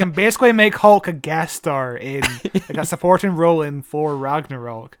 You can basically make Hulk a guest star in like a supporting role in Thor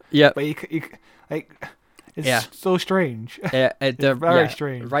Ragnarok. Yeah, but you it's so strange. It's very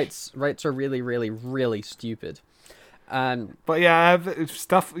strange. Rights are really, really, really stupid. But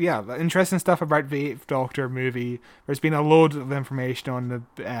interesting stuff about the Eighth Doctor movie. There's been a load of information on the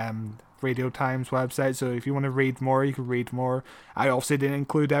Radio Times website, so if you want to read more, you can read more. I also didn't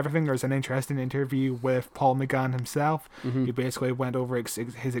include everything. There's an interesting interview with Paul McGann himself, who basically went over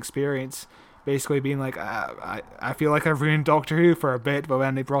his experience basically being like, I feel like I've ruined Doctor Who for a bit, but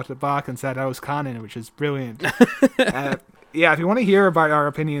then they brought it back and said I was canon, which is brilliant. Yeah, if you want to hear about our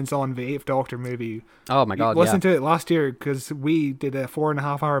opinions on the Eighth Doctor movie, oh my god, listen to it last year, because we did a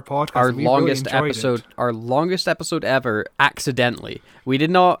 4.5-hour podcast. Our and we longest really episode, our longest episode ever, accidentally. We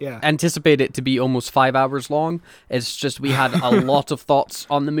did not anticipate it to be almost 5 hours long. It's just we had a lot of thoughts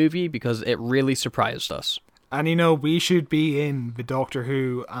on the movie because it really surprised us. And we should be in the Doctor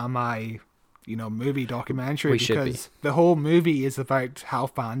Who Am I movie documentary, because the whole movie is about how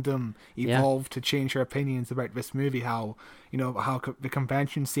fandom evolved to change their opinions about this movie, how how the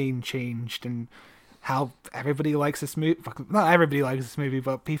convention scene changed, and how everybody likes this movie. Not everybody likes this movie,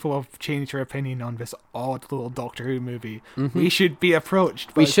 but people have changed their opinion on this odd little Doctor Who movie. Mm-hmm. We should be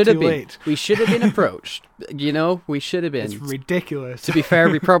approached, but it's too late. We should have been approached. We should have been. It's ridiculous. To be fair,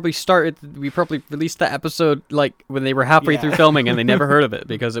 we probably released that episode like when they were halfway through filming, and they never heard of it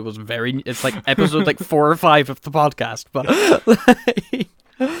because it was it's like episode like 4 or 5 of the podcast. But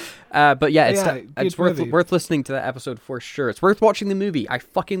yeah, it's worth listening to that episode for sure. It's worth watching the movie. I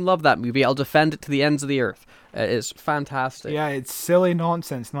fucking love that movie. I'll defend it to the ends of the earth. It's fantastic. Yeah, it's silly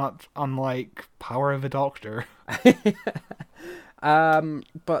nonsense, not unlike Power of the Doctor.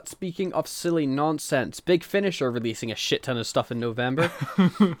 But speaking of silly nonsense, Big Finish are releasing a shit ton of stuff in November.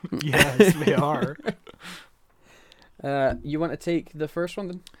 Yes, they are. You want to take the first one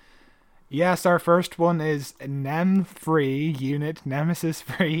then? Yes, our first one is NEM3 Unit Nemesis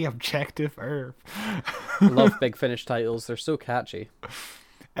 3 Objective Earth. Love Big Finish titles. They're so catchy.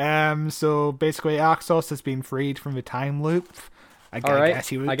 So basically Axos has been freed from the time loop. I guess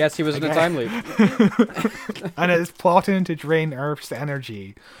he was in a time loop. And is plotting to drain Earth's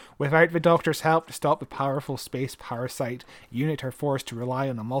energy. Without the Doctor's help to stop the powerful space parasite, Unit are forced to rely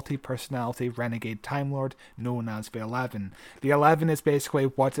on a multi-personality renegade Time Lord known as the 11. The 11 is basically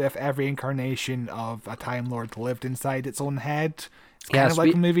what if every incarnation of a Time Lord lived inside its own head. It's kind of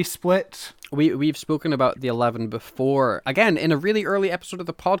like a movie Split. We've spoken about the 11 before. Again, in a really early episode of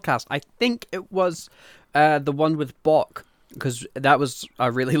the podcast. I think it was the one with Bok, because that was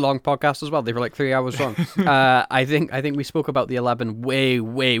a really long podcast as well. They were like 3 hours long. I think we spoke about the 11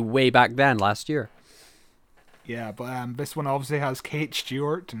 way back then, last year. Yeah, but this one obviously has Kate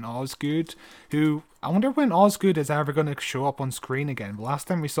Stewart and Osgood, who I wonder when Osgood is ever going to show up on screen again. The last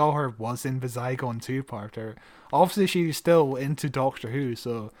time we saw her was in the Zygon 2-parter. Obviously she's still into Doctor Who,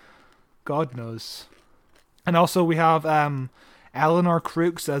 so God knows. And also we have Eleanor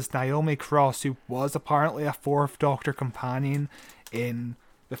Crooks as Naomi Cross, who was apparently a Fourth Doctor companion in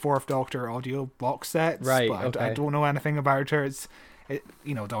the Fourth Doctor audio box sets. Right, but I don't know anything about her.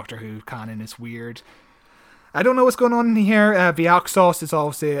 Doctor Who canon is weird. I don't know what's going on here. The Axos is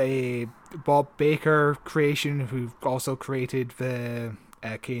obviously a Bob Baker creation, who also created the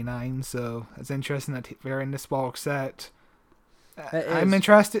K9, so it's interesting that they're in this box set. I'm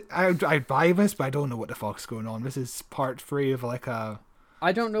interested. I'd buy this, but I don't know what the fuck's going on. This is part 3 of like a...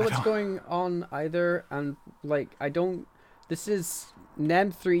 I don't know what's going on either, and this is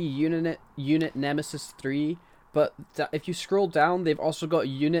NEM3 Unit Nemesis 3, but if you scroll down, they've also got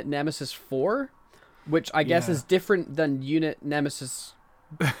Unit Nemesis 4, which I guess is different than Unit Nemesis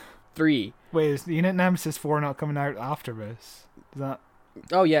 3. Wait, is Unit Nemesis 4 not coming out after this? Is that...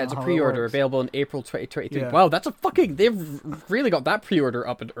 Oh yeah, it's a pre-order available in April 2023. Yeah. Wow, they've really got that pre-order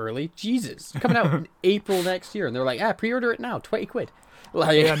up and early. Jesus, coming out in April next year, and they're like, pre-order it now, 20 quid.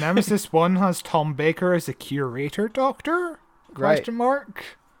 Like, yeah, Nemesis 1 has Tom Baker as a curator doctor? Question mark.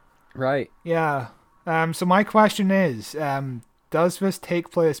 Right. Yeah. So my question is, does this take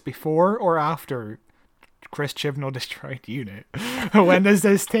place before or after Chris Chibnall destroyed Unit? When does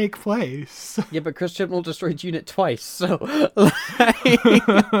this take place? Yeah, but Chris Chibnall destroyed Unit twice, so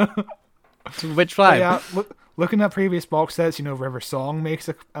which time? Yeah, looking at previous box sets, River Song makes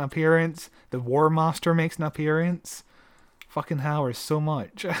an appearance, the War Master makes an appearance. Fucking hell, there's so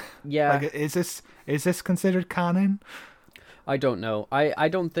much. Yeah. Like, is this considered canon? I don't know. I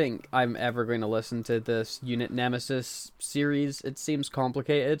don't think I'm ever going to listen to this Unit Nemesis series. It seems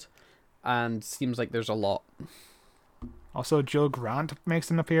complicated. And seems like there's a lot. Also, Joe Grant makes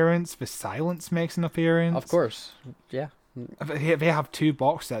an appearance. The Silence makes an appearance. Of course, yeah. They have 2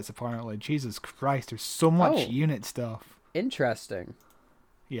 box sets, apparently. Jesus Christ, there's so much Unit stuff. Interesting.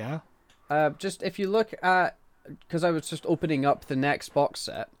 Yeah. Just if you look at... Because I was just opening up the next box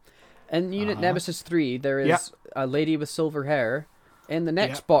set. In Unit Nemesis 3, there is a lady with silver hair. In the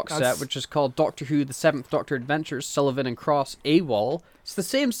next box set, which is called Doctor Who, The Seventh Doctor Adventures, Sullivan and Cross, AWOL, it's the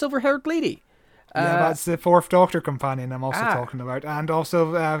same silver-haired lady. Yeah, that's the Fourth Doctor companion I'm also Ah. talking about. And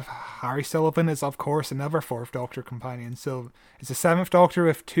also, Harry Sullivan is, of course, another Fourth Doctor companion. So it's a Seventh Doctor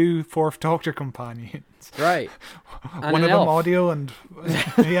with two Fourth Doctor companions. Right. And One an of them elf. audio and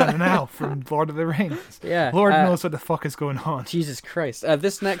an elf from Lord of the Rings. Yeah. Lord knows what the fuck is going on. Jesus Christ.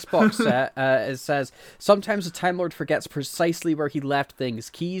 This next box set it says, sometimes the Time Lord forgets precisely where he left things.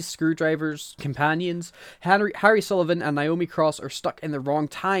 Keys, screwdrivers, companions. Harry Sullivan and Naomi Cross are stuck in the wrong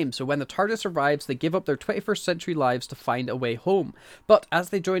time, so when the TARDIS arrives, they give up their 21st century lives to find a way home. But as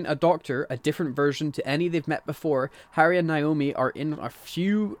they join a Doctor, a different version to any they've met before, Harry and Naomi are in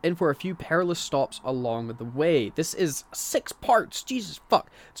for a few perilous stops along the way. This is 6 parts. Jesus fuck.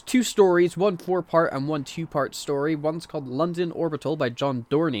 It's 2 stories, one 4-part and one 2-part story. One's called London Orbital by John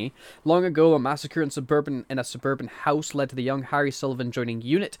Dorney. Long ago, a massacre in a suburban house led to the young Harry Sullivan joining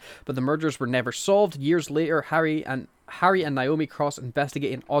UNIT, but the murders were never solved. Years later, Harry and Naomi Cross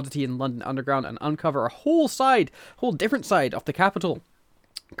investigate an oddity in London Underground and uncover a whole different side of the capital.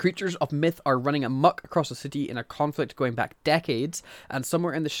 Creatures of myth are running amok across the city in a conflict going back decades, and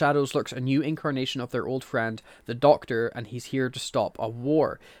somewhere in the shadows lurks a new incarnation of their old friend, the Doctor, and he's here to stop a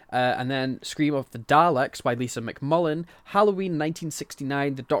war. And then Scream of the Daleks by Lisa McMullen. Halloween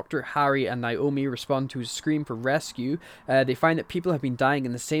 1969, the Doctor, Harry, and Naomi respond to his scream for rescue. They find that people have been dying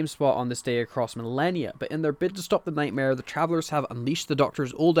in the same spot on this day across millennia, but in their bid to stop the nightmare, the travellers have unleashed the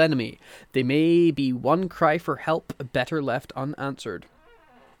Doctor's old enemy. They may be one cry for help better left unanswered.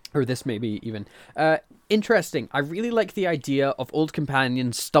 Or this may be even. Interesting. I really like the idea of old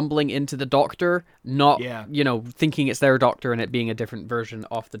companions stumbling into the Doctor, not, thinking it's their Doctor and it being a different version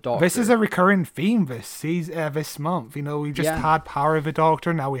of the Doctor. This is a recurring theme this month. We just had Power of the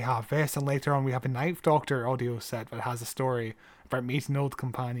Doctor, now we have this, and later on we have a Ninth Doctor audio set that has a story about meeting old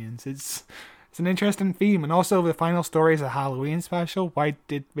companions. It's an interesting theme, and also the final story is a Halloween special. Why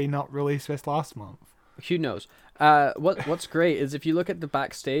did we not release this last month? Who knows? What's great is if you look at the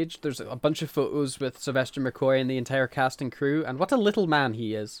backstage, there's a bunch of photos with Sylvester McCoy and the entire cast and crew, and what a little man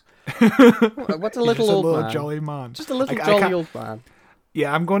he is. What a little old man. Jolly man. Just a little jolly old man.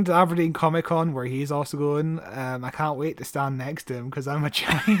 Yeah, I'm going to Aberdeen Comic Con where he's also going. I can't wait to stand next to him because I'm a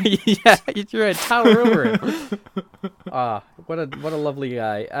giant. Yeah, you're a tower over him. What a lovely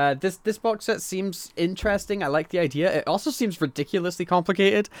guy. This box set seems interesting. I like the idea. It also seems ridiculously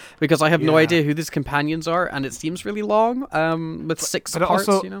complicated because I have no idea who these companions are, and it seems really long. With 6 parts,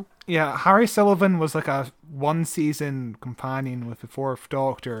 also, Yeah, Harry Sullivan was like a 1-season companion with the Fourth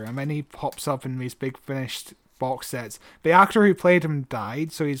Doctor, and then he pops up in these big finished box sets. The actor who played him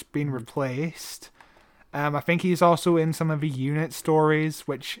died, so he's been replaced. I think he's also in some of the UNIT stories,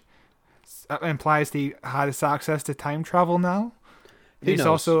 which implies that he has access to time travel now. He's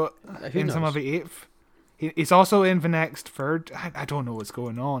also in some of the 8th. He's also in the next 3rd. I don't know what's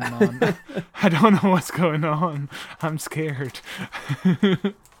going on, man. I don't know what's going on. I'm scared.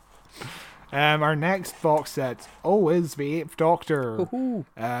 Our next box set is the 8th Doctor.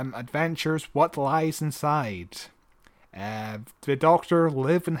 Adventures, What Lies Inside. The Doctor,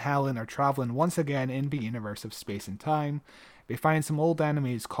 Liv, and Helen are travelling once again in the universe of space and time. They find some old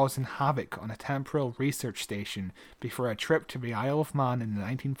enemies causing havoc on a temporal research station before a trip to the Isle of Man in the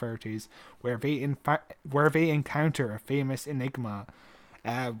 1930s, where they encounter a famous enigma.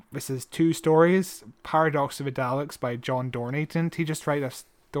 This is 2 stories. Paradox of the Daleks by John Dorney. Didn't he just write a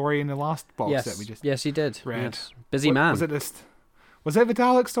story in the last box that we just Yes, he did. read? Yes. Busy man. Was it the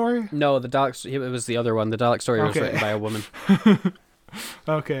Dalek story? No, the Dalek. It was the other one. The Dalek story was written by a woman.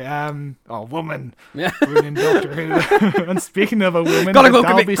 Okay. Woman. Yeah. Woman Doctor Who. And speaking of a woman, Gotta go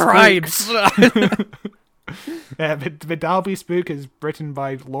Dalby commit crimes. the Dalby Spook is written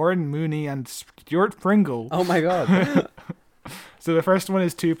by Lauren Mooney and Stuart Pringle. Oh my god. So the first one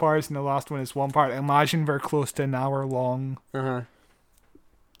is 2 parts and the last one is 1 part. I imagine they're close to an hour long.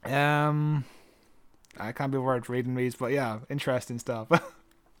 I can't be worried reading these, but yeah, interesting stuff.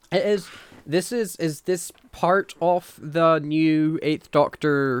 It is. This is this part of the new 8th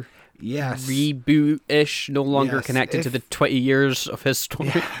Doctor reboot-ish, no longer connected to the 20 years of his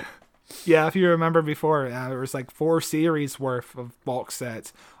story. Yeah, if you remember before, there was like 4 series worth of box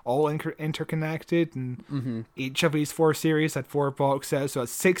sets, all interconnected, and each of these 4 series had 4 box sets, so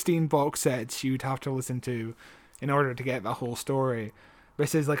it's 16 box sets you'd have to listen to in order to get the whole story.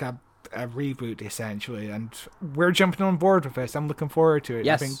 This is like a reboot, essentially, and we're jumping on board with this. I'm looking forward to it.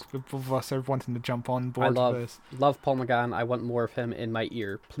 Yes. I think both of us are wanting to jump on board with this. Love Paul McGann. I want more of him in my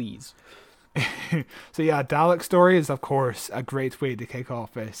ear, please. So yeah, Dalek Story is of course a great way to kick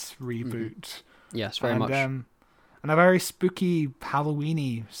off this reboot. Yes, very much. And a very spooky,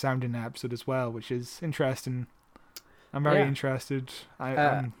 Halloweeny sounding episode as well, which is interesting. I'm very interested.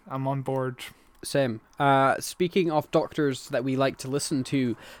 I'm on board. Same. Speaking of doctors that we like to listen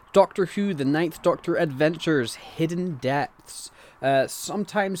to, Doctor Who, The Ninth Doctor Adventures, Hidden Depths.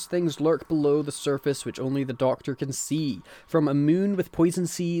 Sometimes things lurk below the surface which only the Doctor can see. From a moon with poison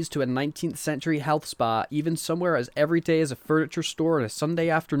seas to a 19th century health spa, even somewhere as everyday as a furniture store on a Sunday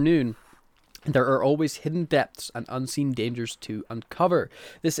afternoon, there are always hidden depths and unseen dangers to uncover.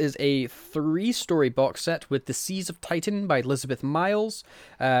 This is a 3-story box set with The Seas of Titan by Elizabeth Miles.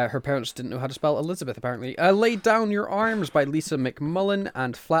 Her parents didn't know how to spell Elizabeth, apparently. Lay Down Your Arms by Lisa McMullen,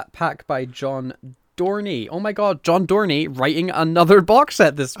 and Flat Pack by John Dorney. Oh my god, John Dorney writing another box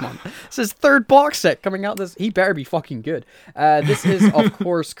set this month. It's his 3rd box set coming out this... He better be fucking good. This is, of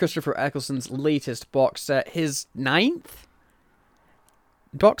course, Christopher Eccleston's latest box set. His 9th?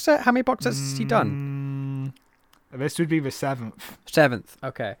 Box set? How many box sets has he done? This would be the 7th. 7th,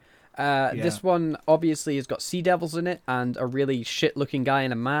 okay. This one obviously has got sea devils in it and a really shit-looking guy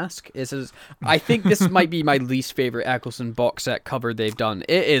in a mask. I think this might be my least favorite Eccleston box set cover they've done.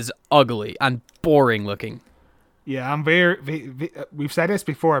 It is ugly and boring looking. Yeah, and we've said this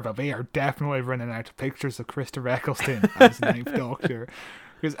before, but they are definitely running out of pictures of Christopher Eccleston as Ninth Doctor.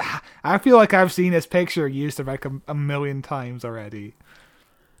 Because I feel like I've seen this picture used like a million times already.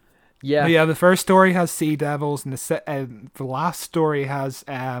 Yeah. But yeah, the first story has sea devils, and the last story has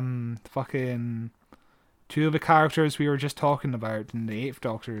fucking 2 of the characters we were just talking about in the 8th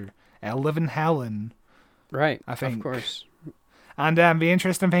Doctor, Liv and Helen. Right, I think. of course. And the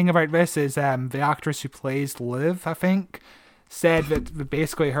interesting thing about this is the actress who plays Liv, I think, said that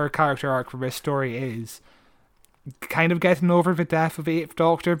basically her character arc for this story is kind of getting over the death of the 8th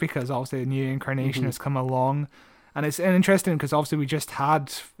Doctor, because obviously a new incarnation has come along. And it's interesting because obviously we just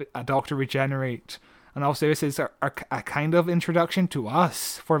had a Doctor regenerate, and obviously this is a kind of introduction to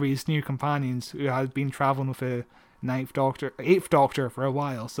us for these new companions who have been traveling with the 8th Doctor for a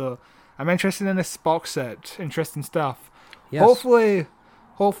while. So I'm interested in this box set. Interesting stuff. Yes.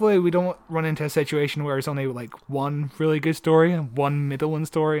 Hopefully we don't run into a situation where it's only like one really good story and one middling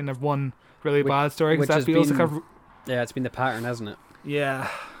story and one really bad story, because that feels like yeah, it's been the pattern, hasn't it? Yeah.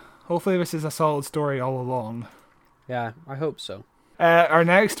 Hopefully this is a solid story all along. Yeah, I hope so. Our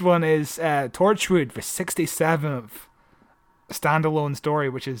next one is Torchwood, the 67th standalone story,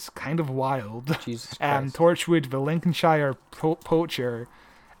 which is kind of wild. Jesus Christ. Torchwood, the Lincolnshire poacher.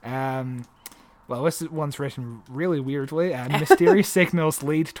 Well, this one's written really weirdly. Mysterious signals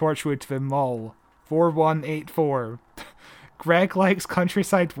lead Torchwood to the mall. 4184. Greg likes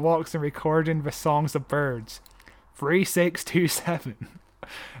countryside walks and recording the songs of birds. 3627.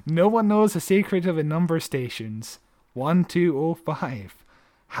 No one knows the secret of the number stations. 1205.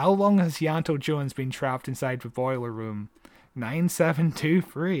 How long has Yanto Jones been trapped inside the boiler room?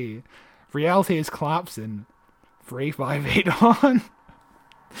 9723. Reality is collapsing. 3581.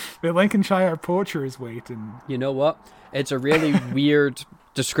 The Lincolnshire poacher is waiting. You know what? It's a really weird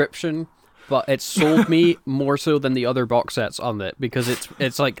description, but it sold me more so than the other box sets on it, because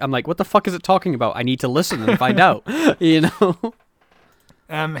it's like, I'm like, what the fuck is it talking about? I need to listen and find out. You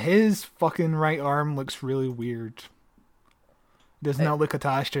know? His fucking right arm looks really weird. Does not look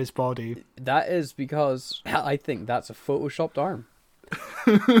attached to his body. That is because I think that's a photoshopped arm.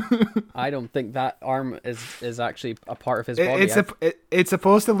 I don't think that arm is actually a part of his body. It's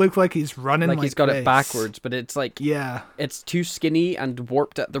supposed to look like he's running like he's got this. It backwards, but it's like, yeah, it's too skinny and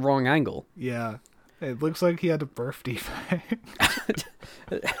warped at the wrong angle. Yeah, it looks like he had a birth defect.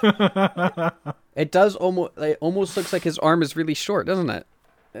 It does almost looks like his arm is really short, doesn't it?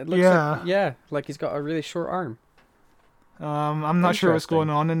 It looks like he's got a really short arm. I'm not sure what's going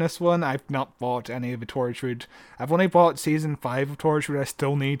on in this one. I've not bought any of the Torchwood. I've only bought season 5 of Torchwood. I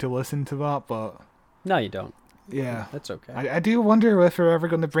still need to listen to that, but... No, you don't. Yeah. That's okay. I do wonder if they're ever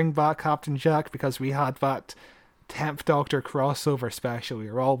going to bring back Captain Jack, because we had that 10th Doctor crossover special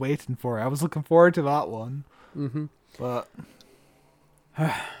we were all waiting for. I was looking forward to that one. Mm-hmm. But...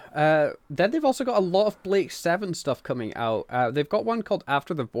 then they've also got a lot of Blake 7 stuff coming out. They've got one called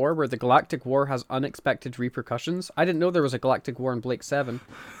After the War, where the Galactic War has unexpected repercussions. I didn't know there was a Galactic War in Blake 7.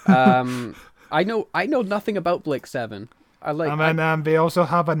 I know nothing about Blake 7. They also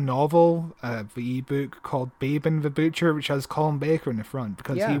have a novel, the ebook called Babe and the Butcher, which has Colin Baker in the front,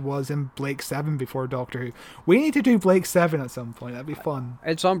 because he was in Blake 7 before Doctor Who. We need to do Blake 7 at some point. That'd be fun.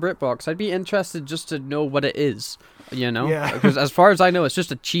 It's on BritBox. I'd be interested just to know what it is, you know? Yeah. Because as far as I know, it's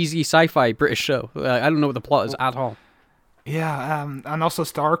just a cheesy sci-fi British show. I don't know what the plot is at all. Yeah, and also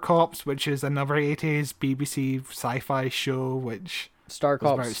Star Cops, which is another 80s BBC sci-fi show, which... Star It was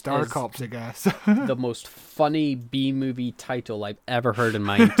Cops about Star is Cops, I guess. the most funny B-movie title I've ever heard in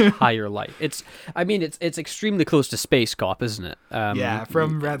my entire life. It's extremely close to Space Cop, isn't it? Yeah,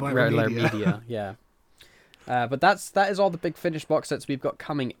 from Red Letter Media. Yeah. But that is all the Big Finish box sets we've got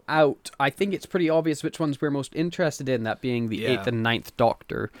coming out. I think it's pretty obvious which ones we're most interested in, that being the 8th and 9th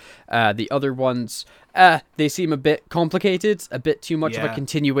Doctor. The other ones, they seem a bit complicated, a bit too much of a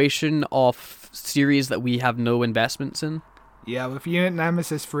continuation of series that we have no investments in. Yeah, with Unit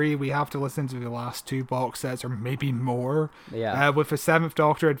Nemesis free, we have to listen to the last 2 box sets, or maybe more. Yeah. With the 7th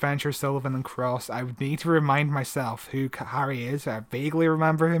Doctor, Adventure, Sullivan and Cross, I would need to remind myself who Harry is. I vaguely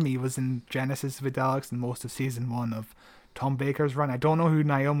remember him. He was in Genesis of the Daleks and most of Season 1 of Tom Baker's run. I don't know who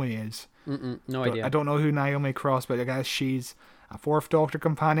Naomi is. No idea. I don't know who Naomi Cross, but I guess she's a 4th Doctor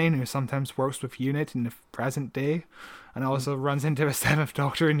companion who sometimes works with Unit in the present day, and also runs into a 7th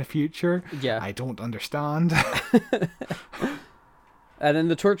Doctor in the future. Yeah. I don't understand. And then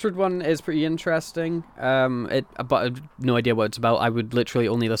the Tortured one is pretty interesting. But I have no idea what it's about. I would literally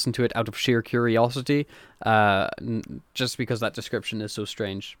only listen to it out of sheer curiosity, just because that description is so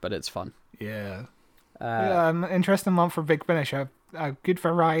strange, but it's fun. Yeah. Interesting month for Big Finish. A good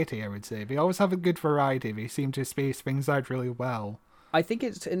variety, I would say. They always have a good variety. They seem to space things out really well. I think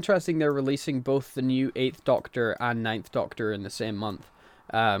it's interesting they're releasing both the new 8th Doctor and 9th Doctor in the same month.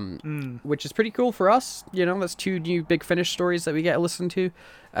 Which is pretty cool for us. You know, that's 2 new Big Finish stories that we get to listen to.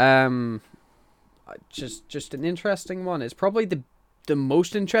 Just an interesting one. It's probably the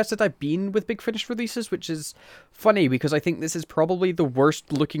most interested I've been with Big Finish releases, which is funny because I think this is probably the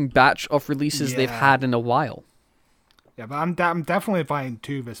worst looking batch of releases they've had in a while. Yeah, but I'm definitely buying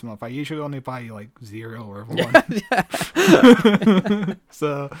 2 this month. I usually only buy like 0 or 1.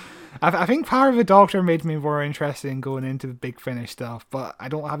 So I think Power of the Doctor made me more interested in going into the Big Finish stuff, but I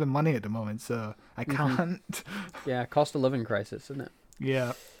don't have the money at the moment, so I can't. Yeah, cost of living crisis, isn't it?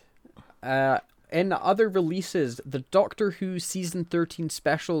 Yeah. In other releases, the Doctor Who Season 13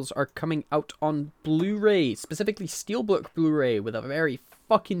 specials are coming out on Blu-ray, specifically Steelbook Blu-ray, with a very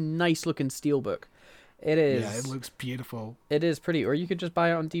fucking nice looking Steelbook. It is. Yeah, it looks beautiful. It is pretty. Or you could just buy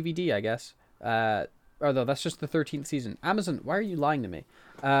it on DVD, I guess. Although that's just the 13th season. Amazon, why are you lying to me?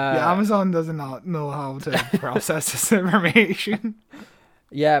 Amazon does not know how to process this information.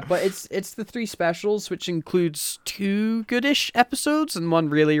 Yeah, but it's the 3 specials, which includes 2 goodish episodes and 1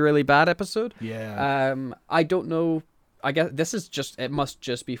 really, really bad episode. Yeah. I don't know. I guess it must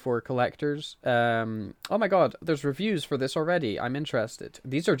just be for collectors. Oh my god, there's reviews for this already. I'm interested.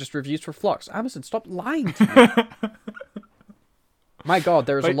 These are just reviews for Flux. Amazon, stop lying to me. My god,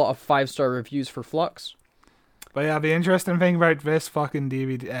 there's a lot of 5-star reviews for Flux. But yeah, the interesting thing about this fucking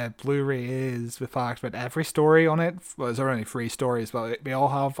DVD Blu-ray is the fact that every story on it, well, there's only 3 stories, but they all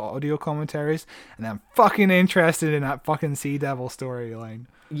have audio commentaries, and I'm fucking interested in that fucking Sea Devil storyline.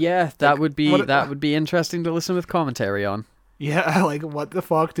 Yeah, that would be interesting to listen with commentary on. Yeah, like what the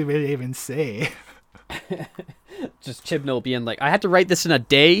fuck do they even say? Just Chibnall being like, I had to write this in a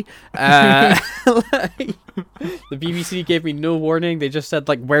day. The BBC gave me no warning. They just said,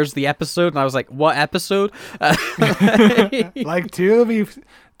 like, where's the episode? And I was like, what episode? Like two of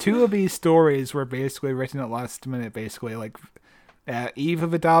these stories were basically written at last minute. Basically, like Eve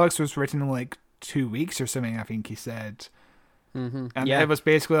of the Daleks was written in like 2 weeks or something, I think he said. Mm-hmm. And it was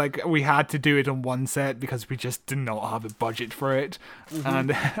basically like we had to do it on one set because we just did not have a budget for it. Mm-hmm.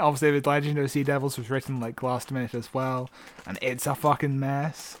 And obviously the Legend of the Sea Devils was written like last minute as well, and it's a fucking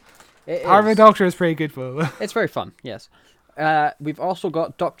mess. Power of the Doctor is pretty good though. It's very fun, yes. We've also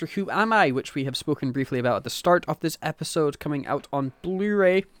got Doctor Who Am I, which we have spoken briefly about at the start of this episode, coming out on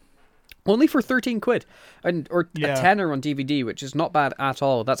Blu-ray. Only for 13 quid, or a tenner on DVD, which is not bad at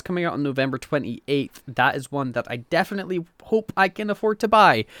all. That's coming out on November 28th. That is one that I definitely hope I can afford to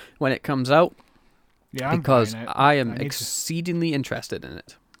buy when it comes out. Yeah, because I am exceedingly interested in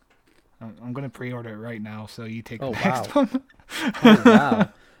it. I'm going to pre-order it right now, so you take the next one. Oh,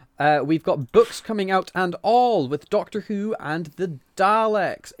 wow. We've got books coming out and all with Doctor Who and the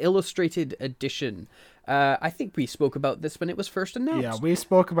Daleks, illustrated edition. I think we spoke about this when it was first announced. Yeah, we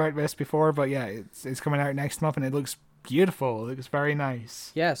spoke about this before, but yeah, it's coming out next month and it looks beautiful. It looks very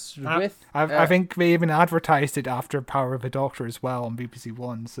nice. Yes, I think they even advertised it after Power of the Doctor as well on BBC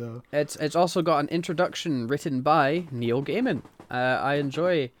One. So it's also got an introduction written by Neil Gaiman. I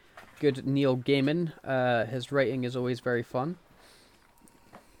enjoy good Neil Gaiman. His writing is always very fun.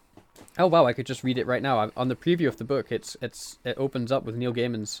 Oh wow! I could just read it right now. On the preview of the book, it opens up with Neil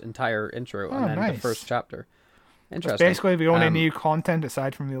Gaiman's entire intro and then the first chapter. Interesting. Basically the only new content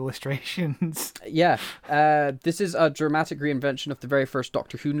aside from the illustrations. Yeah, this is a dramatic reinvention of the very first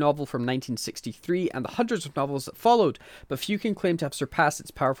Doctor Who novel from 1963 and the hundreds of novels that followed, but few can claim to have surpassed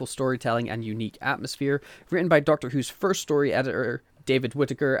its powerful storytelling and unique atmosphere. Written by Doctor Who's first story editor, David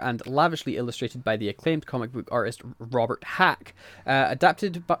Whittaker, and lavishly illustrated by the acclaimed comic book artist Robert Hack.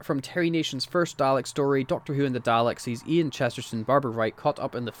 Adapted from Terry Nation's first Dalek story, Doctor Who and the Daleks sees Ian Chesterton, Barbara Wright caught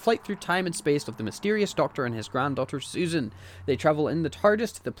up in the flight through time and space of the mysterious Doctor and his granddaughter Susan. They travel in the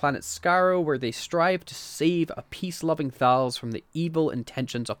TARDIS to the planet Skaro, where they strive to save a peace-loving Thals from the evil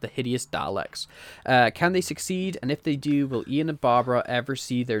intentions of the hideous Daleks. Can they succeed? And if they do, will Ian and Barbara ever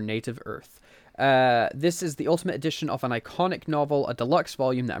see their native Earth? This is the ultimate edition of an iconic novel, a deluxe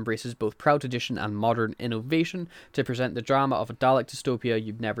volume that embraces both proud tradition and modern innovation to present the drama of a Dalek dystopia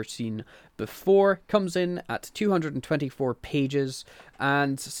you've never seen before. Comes in at 224 pages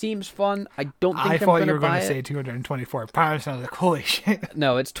and seems fun. I don't think I I'm thought you were going to say 224 pounds. I was like, holy shit.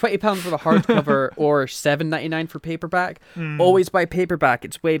 No, it's £20 for the hardcover or $7.99 for paperback. Always buy paperback;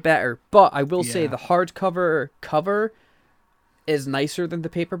 it's way better. But I will say the hardcover cover is nicer than the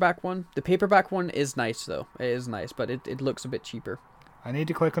paperback one. The paperback one is nice though. It is nice, but it looks a bit cheaper. I need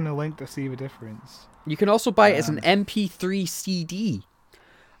to click on the link to see the difference. You can also buy it as an MP3 CD.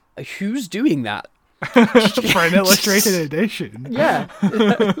 Who's doing that? For an illustrated edition. Yeah.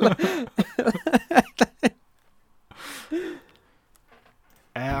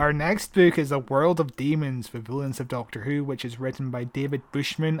 Our next book is A World of Demons, The Villains of Doctor Who, which is written by David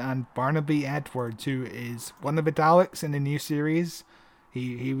Bushman and Barnaby Edwards, who is one of the Daleks in the new series.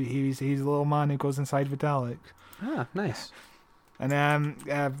 He's a little man who goes inside the Dalek. Ah, nice. And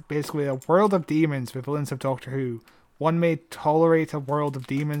basically, A World of Demons, The Villains of Doctor Who. One may tolerate a world of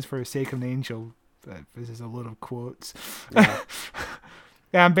demons for the sake of an angel. This is a load of quotes. Yeah.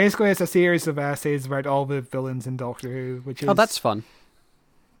 Yeah, and basically it's a series of essays about all the villains in Doctor Who, which is... Oh, that's fun.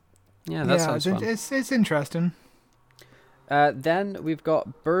 Yeah, that sounds fun. It's interesting. Then we've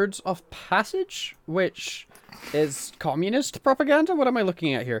got Birds of Passage, which is communist propaganda. What am I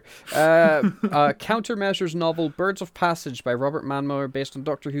looking at here? A countermeasures novel, Birds of Passage, by Robert Manmore, based on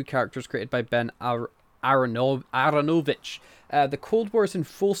Doctor Who characters created by Ben Aronovich. The Cold War is in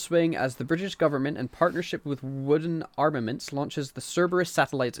full swing as the British government, in partnership with Wooden Armaments, launches the Cerberus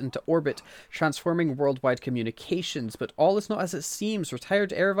satellites into orbit, transforming worldwide communications. But all is not as it seems.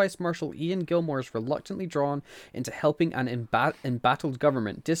 Retired Air Vice Marshal Ian Gilmore is reluctantly drawn into helping an embattled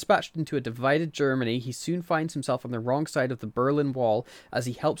government. Dispatched into a divided Germany, he soon finds himself on the wrong side of the Berlin Wall as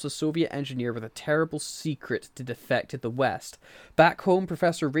he helps a Soviet engineer with a terrible secret to defect to the West. Back home,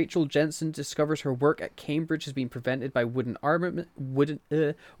 Professor Rachel Jensen discovers her work at Cambridge has been prevented by Wooden Armaments when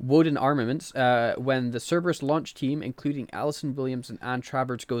the Cerberus launch team, including Alison Williams and Anne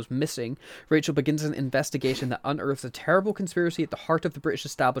Travers, goes missing. Rachel begins an investigation that unearths a terrible conspiracy at the heart of the British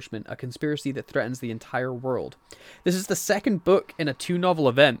establishment, a conspiracy that threatens the entire world. This is the second book in a 2-novel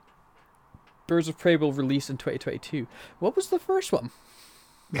event. Birds of Prey will release in 2022. What was the first one?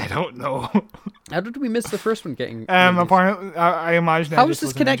 I don't know. How did we miss the first one getting apparently, I imagine. How is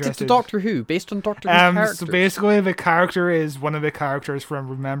this connected to Doctor Who? Based on Doctor Who characters? So basically, the character is one of the characters from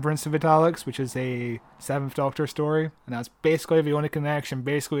Remembrance of the Daleks, which is a 7th Doctor story, and that's basically the only connection.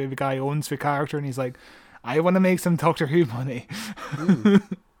 Basically, the guy owns the character, and he's like, "I want to make some Doctor Who money." And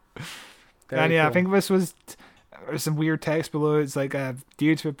yeah, cool. I think this was. There's some weird text below. It's like,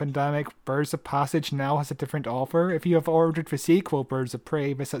 due to the pandemic, Birds of Passage now has a different offer. If you have ordered the sequel, Birds of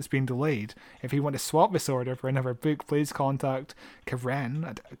Prey, this has been delayed. If you want to swap this order for another book, please contact Karen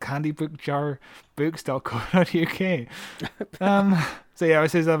at candybookjarbooks.co.uk. So yeah,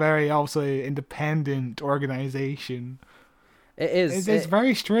 this is a very obviously independent organisation. It is. It's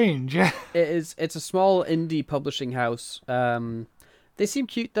very strange. It is. It's a small indie publishing house. They seem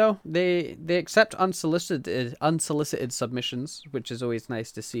cute though. They accept unsolicited submissions, which is always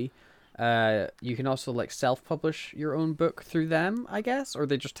nice to see. You can also like self-publish your own book through them, I guess, or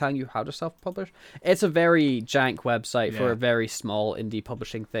they just tell you how to self-publish. It's a very jank website for a very small indie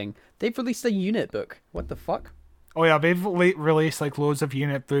publishing thing. They've released a unit book. What the fuck? Oh yeah, they've released like loads of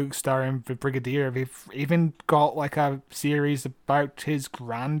unit books starring the Brigadier. They've even got like a series about his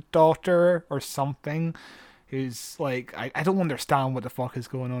granddaughter or something. Who's like, I don't understand what the fuck is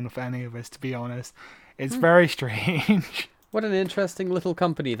going on with any of this, to be honest. It's very strange. What an interesting little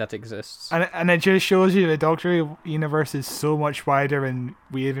company that exists. And it just shows you the Doctor Who universe is so much wider than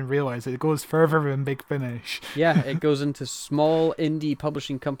we even realise. It goes further than Big Finish. Yeah, it goes into small indie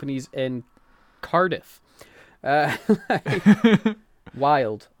publishing companies in Cardiff.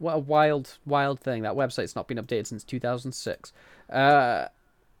 Wild. What a wild thing. That website's not been updated since 2006.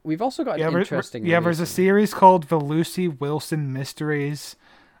 we've also got an interesting. There's a series called The Lucy Wilson Mysteries,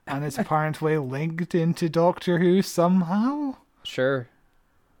 and it's apparently linked into Doctor Who somehow. Sure.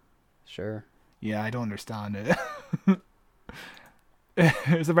 Yeah, I don't understand it.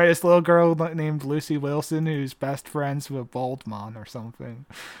 It's about this little girl named Lucy Wilson who's best friends with a bald man or something.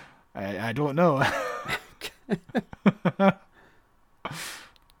 I don't know.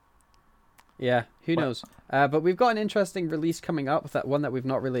 Yeah, who knows? But we've got an interesting release coming up, that one that we've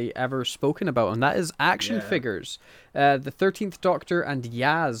not really ever spoken about, and that is action figures. The 13th Doctor and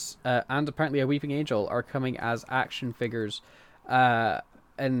Yaz, and apparently a Weeping Angel, are coming as action figures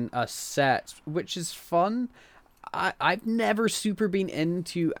in a set, which is fun. I've never super been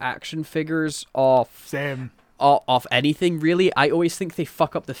into action figures of anything, really. I always think they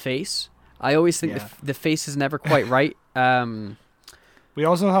fuck up the face. I always think the face is never quite right. We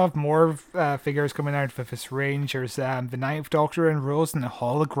also have more figures coming out of this range. There's the Ninth Doctor and Rose, and the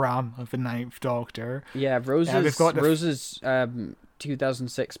hologram of the Ninth Doctor. Yeah, Rose's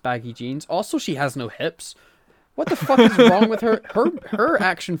 2006 baggy jeans. Also, she has no hips. What the fuck is wrong with her? Her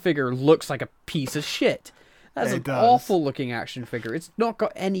action figure looks like a piece of shit. That's an awful looking action figure. It's not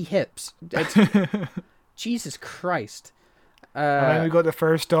got any hips. Jesus Christ. And then we got the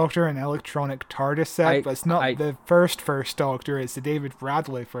First Doctor and electronic TARDIS set, but it's not the first Doctor, it's the David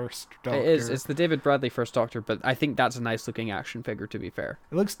Bradley First Doctor. It is, it's the David Bradley First Doctor, but I think that's a nice looking action figure, to be fair.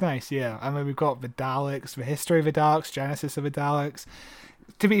 It looks nice, yeah. I mean, we've got the Daleks, the history of the Daleks, genesis of the Daleks.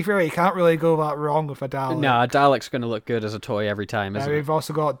 To be fair, you can't really go that wrong with a Dalek. No, a Dalek's going to look good as a toy every time, isn't it? We've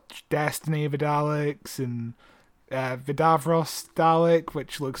also got Destiny of the Daleks, and the Davros Dalek,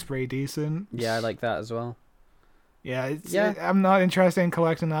 which looks pretty decent. Yeah, I like that as well. Yeah, I'm not interested in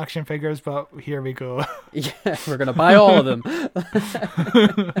collecting action figures, but here we go. Yeah, we're going to buy all of them.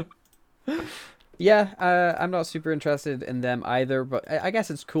 Yeah, I'm not super interested in them either, but I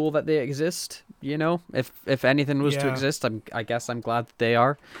guess it's cool that they exist, you know? If anything was to exist, I guess I'm glad that they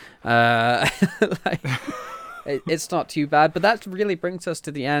are. It's not too bad, but that really brings us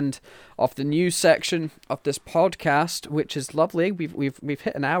to the end of the news section of this podcast, which is lovely. We've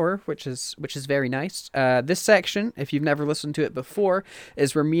hit an hour, which is very nice. This section, if you've never listened to it before,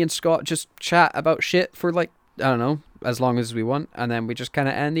 is where me and Scott just chat about shit for like, I don't know, as long as we want, and then we just kind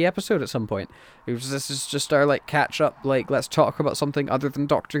of end the episode at some point. This is just our like catch up, like let's talk about something other than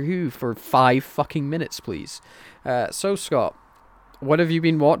Doctor Who for 5 fucking minutes, please. So Scott, what have you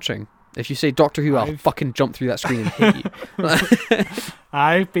been watching? If you say Doctor Who, I'll fucking jump through that screen and hit you.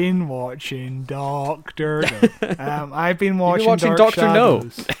 I've been watching Doctor No. I've been watching Dark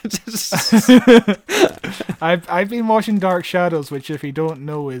Shadows. I've been watching Dark Shadows, which, if you don't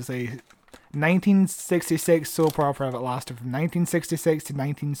know, is a 1966 soap opera that lasted from 1966 to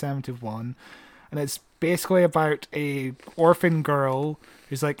 1971, and it's basically about a orphan girl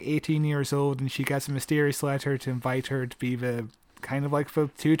who's like 18 years old, and she gets a mysterious letter to invite her to be the kind of like the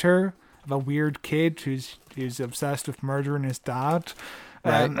tutor of a weird kid who's obsessed with murdering his dad.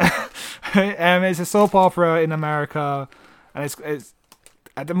 Right. It's a soap opera in America, and it's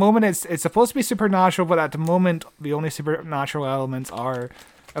at the moment it's supposed to be supernatural, but at the moment the only supernatural elements are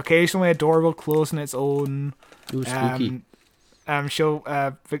occasionally a door will close on its own. Ooh, spooky.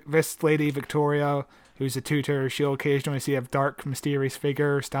 This lady Victoria, who's a tutor, she'll occasionally see a dark, mysterious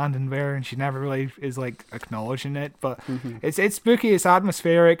figure standing there, and she never really is like acknowledging it. But it's spooky, it's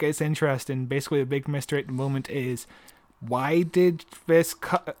atmospheric, it's interesting. Basically, the big mystery at the moment is why did this?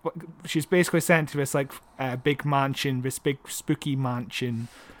 She's basically sent to this like big mansion, this big spooky mansion,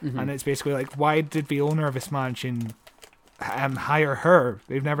 and it's basically like, why did the owner of this mansion hire her?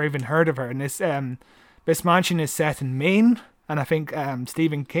 They've never even heard of her, and this mansion is set in Maine. And I think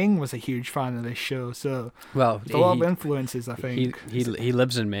Stephen King was a huge fan of this show, so well, a lot of influences. I think he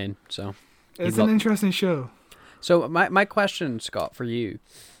lives in Maine, so it's an interesting show. So my question, Scott, for you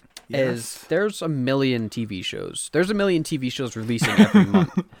is: there's a million TV shows. There's a million TV shows releasing every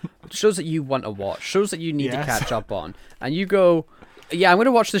month. Shows that you want to watch, shows that you need to catch up on, and you go, "Yeah, I'm going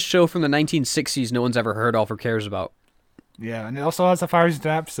to watch this show from the 1960s no one's ever heard of or cares about." Yeah, and it also has 1,000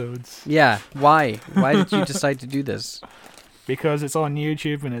 episodes. Yeah, why? Why did you decide to do this? Because it's on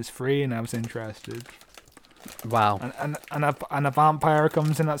YouTube and it's free, and I was interested. Wow. And a vampire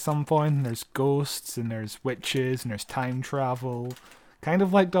comes in at some point, and there's ghosts, and there's witches, and there's time travel. Kind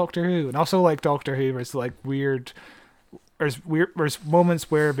of like Doctor Who. And also like Doctor Who, there's like there's moments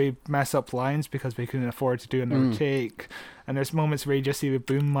where they mess up lines because they couldn't afford to do another take. And there's moments where you just see the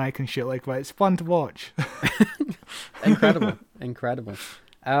boom mic and shit like that. It's fun to watch. Incredible.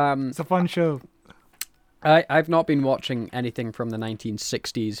 It's a fun show. I've not been watching anything from the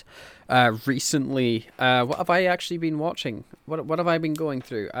 1960s recently. What have I actually been watching? What have I been going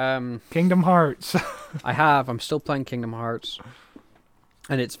through? Kingdom Hearts. I have. I'm still playing Kingdom Hearts,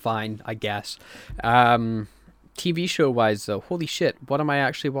 and it's fine, I guess. TV show wise, though, holy shit, what am I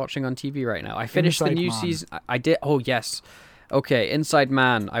actually watching on TV right now? I finished the new season. I did. Oh yes, okay. Inside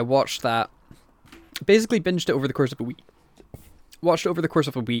Man. I watched that. Basically, binged it over the course of a week. Watched it over the course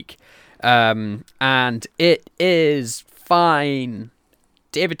of a week. And it is fine.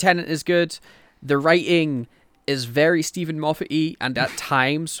 David Tennant is good. The writing is very Stephen Moffat-y and at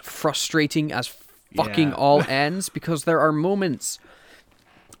times frustrating as fucking all ends, because there are moments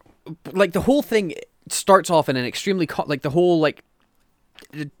like the whole thing starts off in an extremely the whole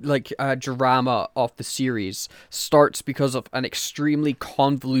drama of the series starts because of an extremely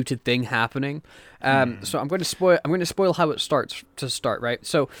convoluted thing happening. So I'm going to spoil how it starts to start, right?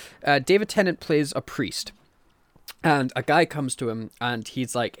 So David Tennant plays a priest, and a guy comes to him and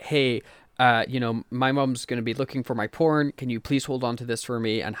he's like, hey, my mom's going to be looking for my porn. Can you please hold on to this for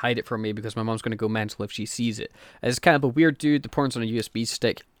me and hide it from me, because my mom's going to go mental if she sees it. It's kind of a weird dude. The porn's on a USB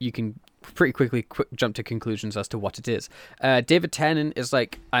stick. You can pretty quickly jump to conclusions as to what it is. David Tennant is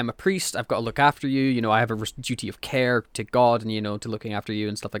like, I'm a priest. I've got to look after you. I have a duty of care to God and, to looking after you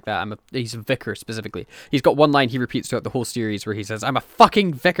and stuff like that. He's a vicar specifically. He's got one line he repeats throughout the whole series where he says, I'm a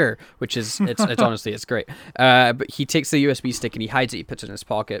fucking vicar, which is, it's honestly, it's great. But he takes the USB stick and he hides it. He puts it in his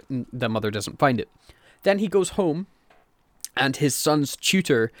pocket. And the mother doesn't find it. Then he goes home and his son's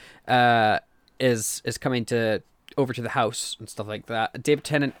tutor is coming over to the house and stuff like that. David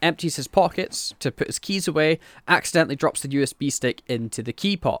Tennant empties his pockets to put his keys away, accidentally drops the USB stick into the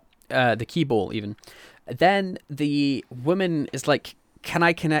key bowl even. Then the woman is like, can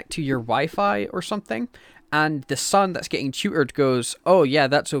I connect to your Wi-Fi or something? And the son that's getting tutored goes, oh yeah,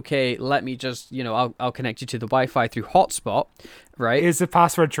 that's okay. Let me just, I'll connect you to the Wi-Fi through hotspot, right? Is the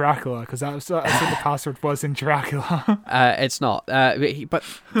password Dracula? Because that's what the password was in Dracula. It's not. But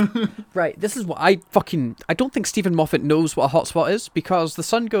right, this is what I don't think Stephen Moffat knows what a hotspot is, because the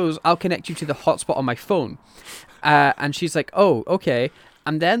son goes, I'll connect you to the hotspot on my phone. And she's like, oh, okay.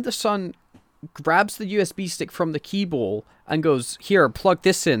 And then the son grabs the USB stick from the key bowl and goes, here, plug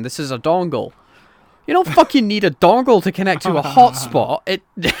this in. This is a dongle. You don't fucking need a dongle to connect to a hotspot.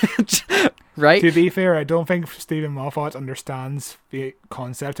 Right? To be fair, I don't think Stephen Moffat understands the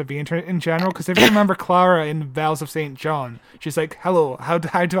concept of the internet in general, because if you remember Clara in Bells of St. John, she's like, hello, how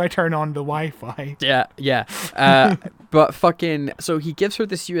do I turn on the Wi-Fi? Yeah. But so he gives her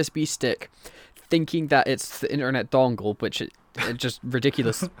this USB stick thinking that it's the internet dongle, which it's just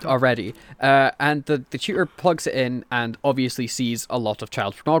ridiculous already. And the tutor plugs it in and obviously sees a lot of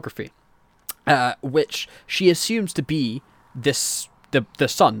child pornography. Which she assumes to be the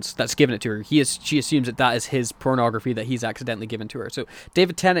son's that's given it to her. She assumes that is his pornography that he's accidentally given to her. So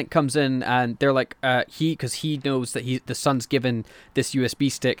David Tennant comes in and they're like, because he knows that the son's given this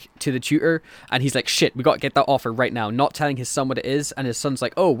USB stick to the tutor, and he's like, shit, we got to get that off her right now, not telling his son what it is. And his son's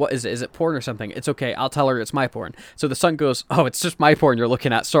like, oh, what is it? Is it porn or something? It's okay, I'll tell her it's my porn. So the son goes, oh, it's just my porn you're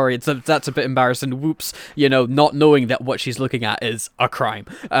looking at. Sorry, that's a bit embarrassing. Whoops, not knowing that what she's looking at is a crime.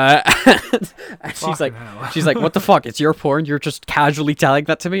 And she's like, what the fuck? It's your porn? You're just casually telling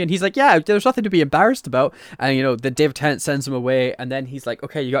that to me? And he's like, yeah, there's nothing to be embarrassed about. And the David Tennant sends him away, and then he's like,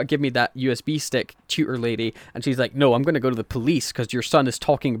 okay, you gotta give me that USB stick, tutor lady. And she's like, no, I'm gonna go to the police because your son is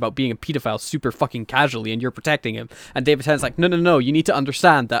talking about being a pedophile super fucking casually and you're protecting him. And David Tennant's like, no, you need to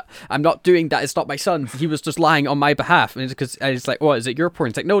understand that I'm not doing that. It's not my son. He was just lying on my behalf. And it's like, what, is it your porn?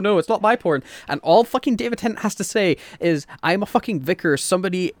 It's like, no, it's not my porn. And all fucking David Tennant has to say is, I'm a fucking vicar.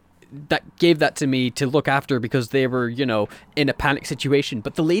 Somebody that gave that to me to look after because they were, in a panic situation.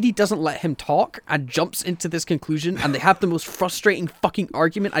 But the lady doesn't let him talk and jumps into this conclusion, and they have the most frustrating fucking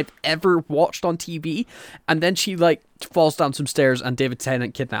argument I've ever watched on TV. And then she falls down some stairs and David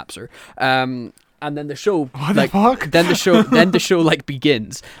Tennant kidnaps her. And then the show, what the fuck? then the show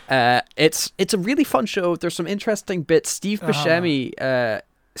begins. It's a really fun show. There's some interesting bits. Steve Buscemi,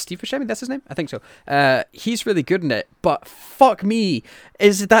 that's his name? I think so. He's really good in it, but fuck me,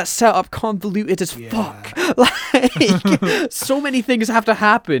 is that setup convoluted as fuck? So many things have to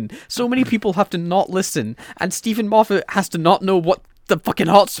happen. So many people have to not listen, and Stephen Moffat has to not know what the fucking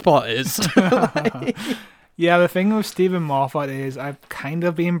hotspot is. Yeah, the thing with Stephen Moffat is I've kind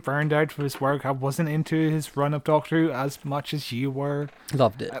of been burned out for his work. I wasn't into his run of Doctor Who as much as you were.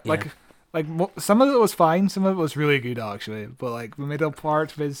 Loved it. like some of it was fine, some of it was really good actually, but like the middle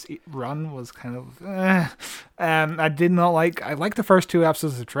part of his run was kind of I did not like. I liked the first 2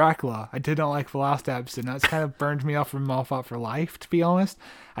 episodes of Dracula. I did not like the last episode, and that's kind of burned me off from Moffat for life, to be honest.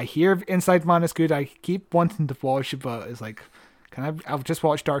 I hear Inside Man is good. I keep wanting to watch it, but it's like, I'll just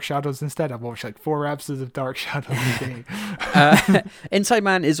watch Dark Shadows instead. I've watched like 4 episodes of Dark Shadows a day. Inside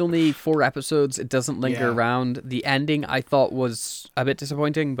Man is only 4 episodes. It doesn't linger around. The ending I thought was a bit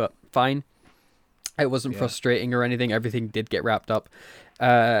disappointing, but fine. It wasn't frustrating or anything. Everything did get wrapped up.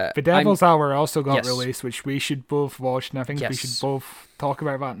 The Devil's Hour also got released, which we should both watch, and I think we should both talk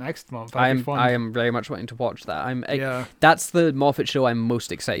about that next month. I am very much wanting to watch that. That's the Moffat show I'm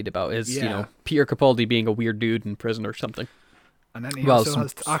most excited about. Is Peter Capaldi being a weird dude in prison or something. And then he also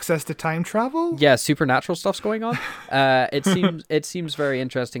has access to time travel? Yeah, supernatural stuff's going on. It seems very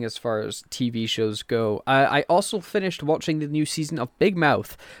interesting as far as TV shows go. I also finished watching the new season of Big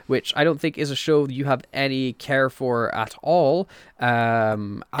Mouth, which I don't think is a show you have any care for at all. I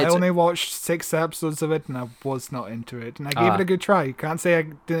only watched 6 episodes of it, and I was not into it. And I gave it a good try. Can't say I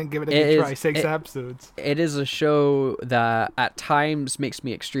didn't give it a good try. 6 episodes. It is a show that at times makes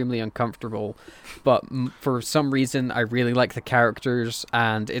me extremely uncomfortable, but for some reason I really like the characters,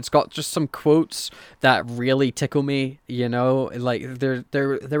 and it's got just some quotes that really tickle me, you know. Like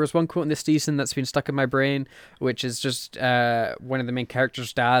there was one quote in this season that's been stuck in my brain, which is just one of the main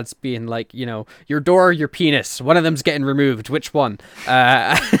characters' dads being like, you know, your door or your penis, one of them's getting removed, which one?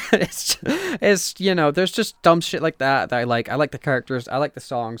 It's you know, there's just dumb shit like that I like. I like the characters, I like the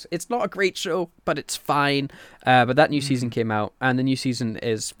songs. It's not a great show, but it's fine. But that new season came out, and the new season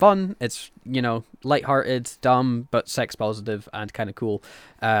is fun. It's, you know, lighthearted, dumb, but sex positive and kind of cool.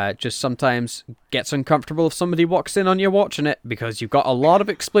 Just sometimes gets uncomfortable if somebody walks in on you watching it, because you've got a lot of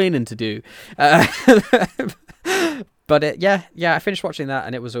explaining to do. But I finished watching that,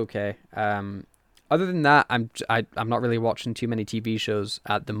 and it was okay. Other than that, I'm not really watching too many TV shows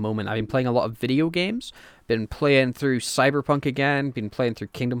at the moment. I've been playing a lot of video games. Been playing through Cyberpunk again. Been playing through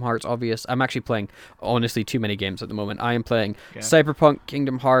Kingdom Hearts, obvious. I'm actually playing, honestly, too many games at the moment. I am playing Cyberpunk,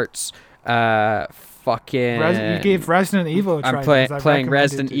 Kingdom Hearts, you gave Resident Evil a try. I'm playing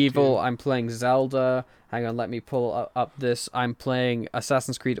Resident Evil. I'm playing Zelda. Hang on, let me pull up this. I'm playing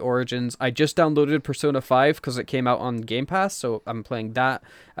Assassin's Creed Origins. I just downloaded Persona 5 because it came out on Game Pass, so I'm playing that.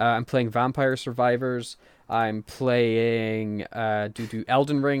 I'm playing Vampire Survivors. I'm playing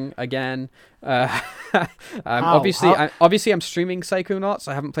Elden Ring again. Obviously I'm streaming Psychonauts.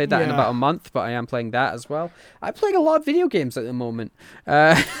 I haven't played that in about a month, but I am playing that as well. I'm playing a lot of video games at the moment.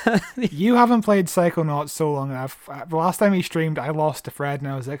 You haven't played Psychonauts so long. The last time he streamed, I lost to Fred,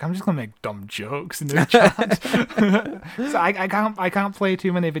 and I was like, I'm just gonna make dumb jokes in the chat. So I can't play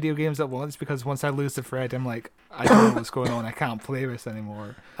too many video games at once, because once I lose to Fred, I'm like, I don't know what's going on. I can't play this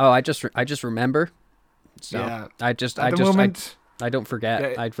anymore. Oh, I just remember. So yeah. I don't forget.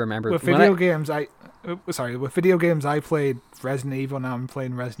 Yeah, I'd remember. With video games, I played Resident Evil. Now I'm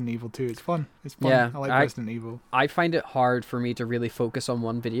playing Resident Evil 2. It's fun. Yeah, I like Resident Evil. I find it hard for me to really focus on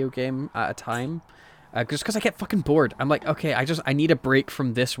one video game at a time. Just because I get fucking bored. I'm like, okay, I need a break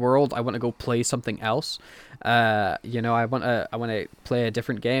from this world. I want to go play something else. You know, I want to play a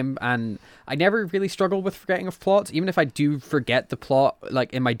different game, and I never really struggle with forgetting of plots. Even if I do forget the plot,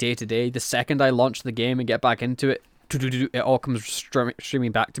 like in my day to day, the second I launch the game and get back into it, it all comes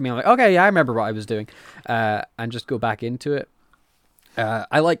streaming back to me. I'm like, okay, yeah, I remember what I was doing, and just go back into it.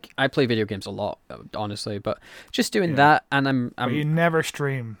 I play video games a lot, honestly, but just doing that, and but you never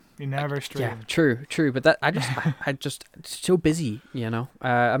stream. You never stream. Yeah, true. But that I just it's so busy, you know.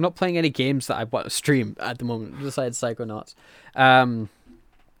 I'm not playing any games that I want to stream at the moment, besides Psychonauts.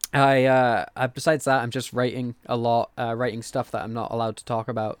 Besides that, I'm just writing a lot, writing stuff that I'm not allowed to talk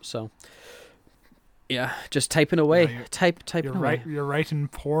about. So yeah, just typing away, typing away. You're writing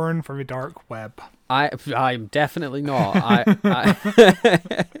porn for the dark web. I'm definitely not.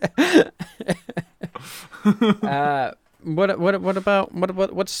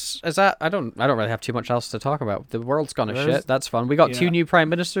 What's that? I don't really have too much else to talk about. The world's gone to shit. That's fun. We got 2 new prime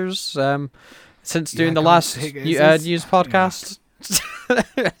ministers since doing the last news podcast.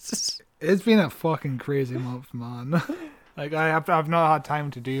 It's been a fucking crazy month, man. Like I've not had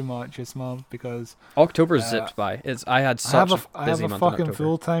time to do much this month because October zipped by. I had such a busy month. I have a fucking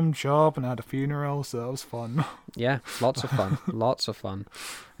full-time job, and I had a funeral, so that was fun. Yeah, lots of fun. Lots of fun.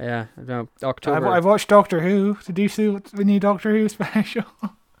 Yeah, no, October. I've watched Doctor Who. Did you see the new Doctor Who special?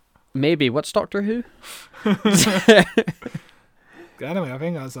 Maybe. What's Doctor Who? Anyway, I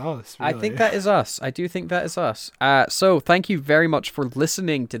think that's us. Really. I think that is us. I do think that is us. So thank you very much for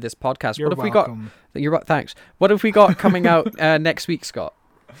listening to this podcast. You're welcome. Thanks. What have we got coming out next week, Scott?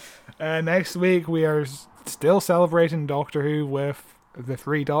 Next week we are still celebrating Doctor Who with the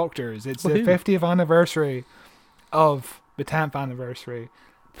Three Doctors. It's the 50th anniversary of the 10th anniversary.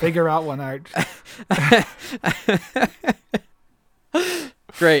 Figure out one out.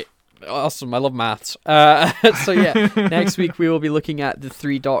 Great. Awesome. I love maths. So yeah, next week we will be looking at the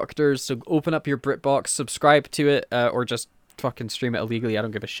Three Doctors. So open up your BritBox, subscribe to it, or just fucking stream it illegally. I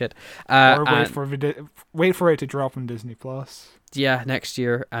don't give a shit. Or wait for it to drop on Disney Plus. Yeah, next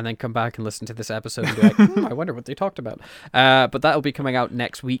year, and then come back and listen to this episode and be like, I wonder what they talked about. But that will be coming out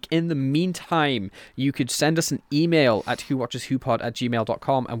next week. In the meantime, you could send us an email at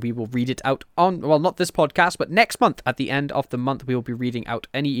whowatcheswhopod@gmail.com, and we will read it out on, well, not this podcast, but next month. At the end of the month, we will be reading out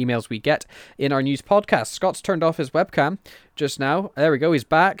any emails we get in our news podcast. Scott's turned off his webcam just now. There we go, he's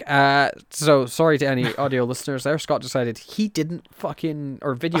back. So sorry to any audio listeners there. Scott decided he didn't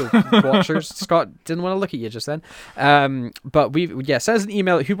or video watchers. Scott didn't want to look at you just then. But send us an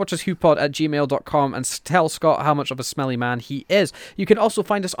email at whowatcheswhopod@gmail.com and tell Scott how much of a smelly man he is. You can also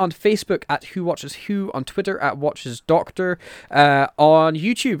find us on Facebook at Who Watches Who, on Twitter at Watches Doctor, on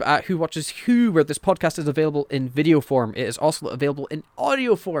YouTube at Who Watches Who, where this podcast is available in video form. It is also available in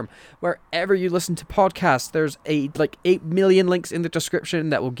audio form wherever you listen to podcasts. There's 8 million links in the description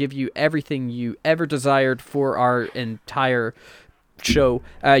that will give you everything you ever desired for our entire show.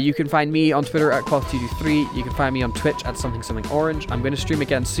 You can find me on Twitter at Quality23. You can find me on Twitch at something orange. I'm going to stream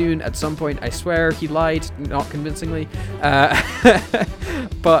again soon at some point. I swear he lied, not convincingly.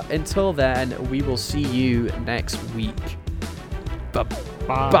 But until then, we will see you next week.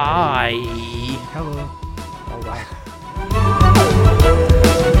 Bye. Hello. Bye.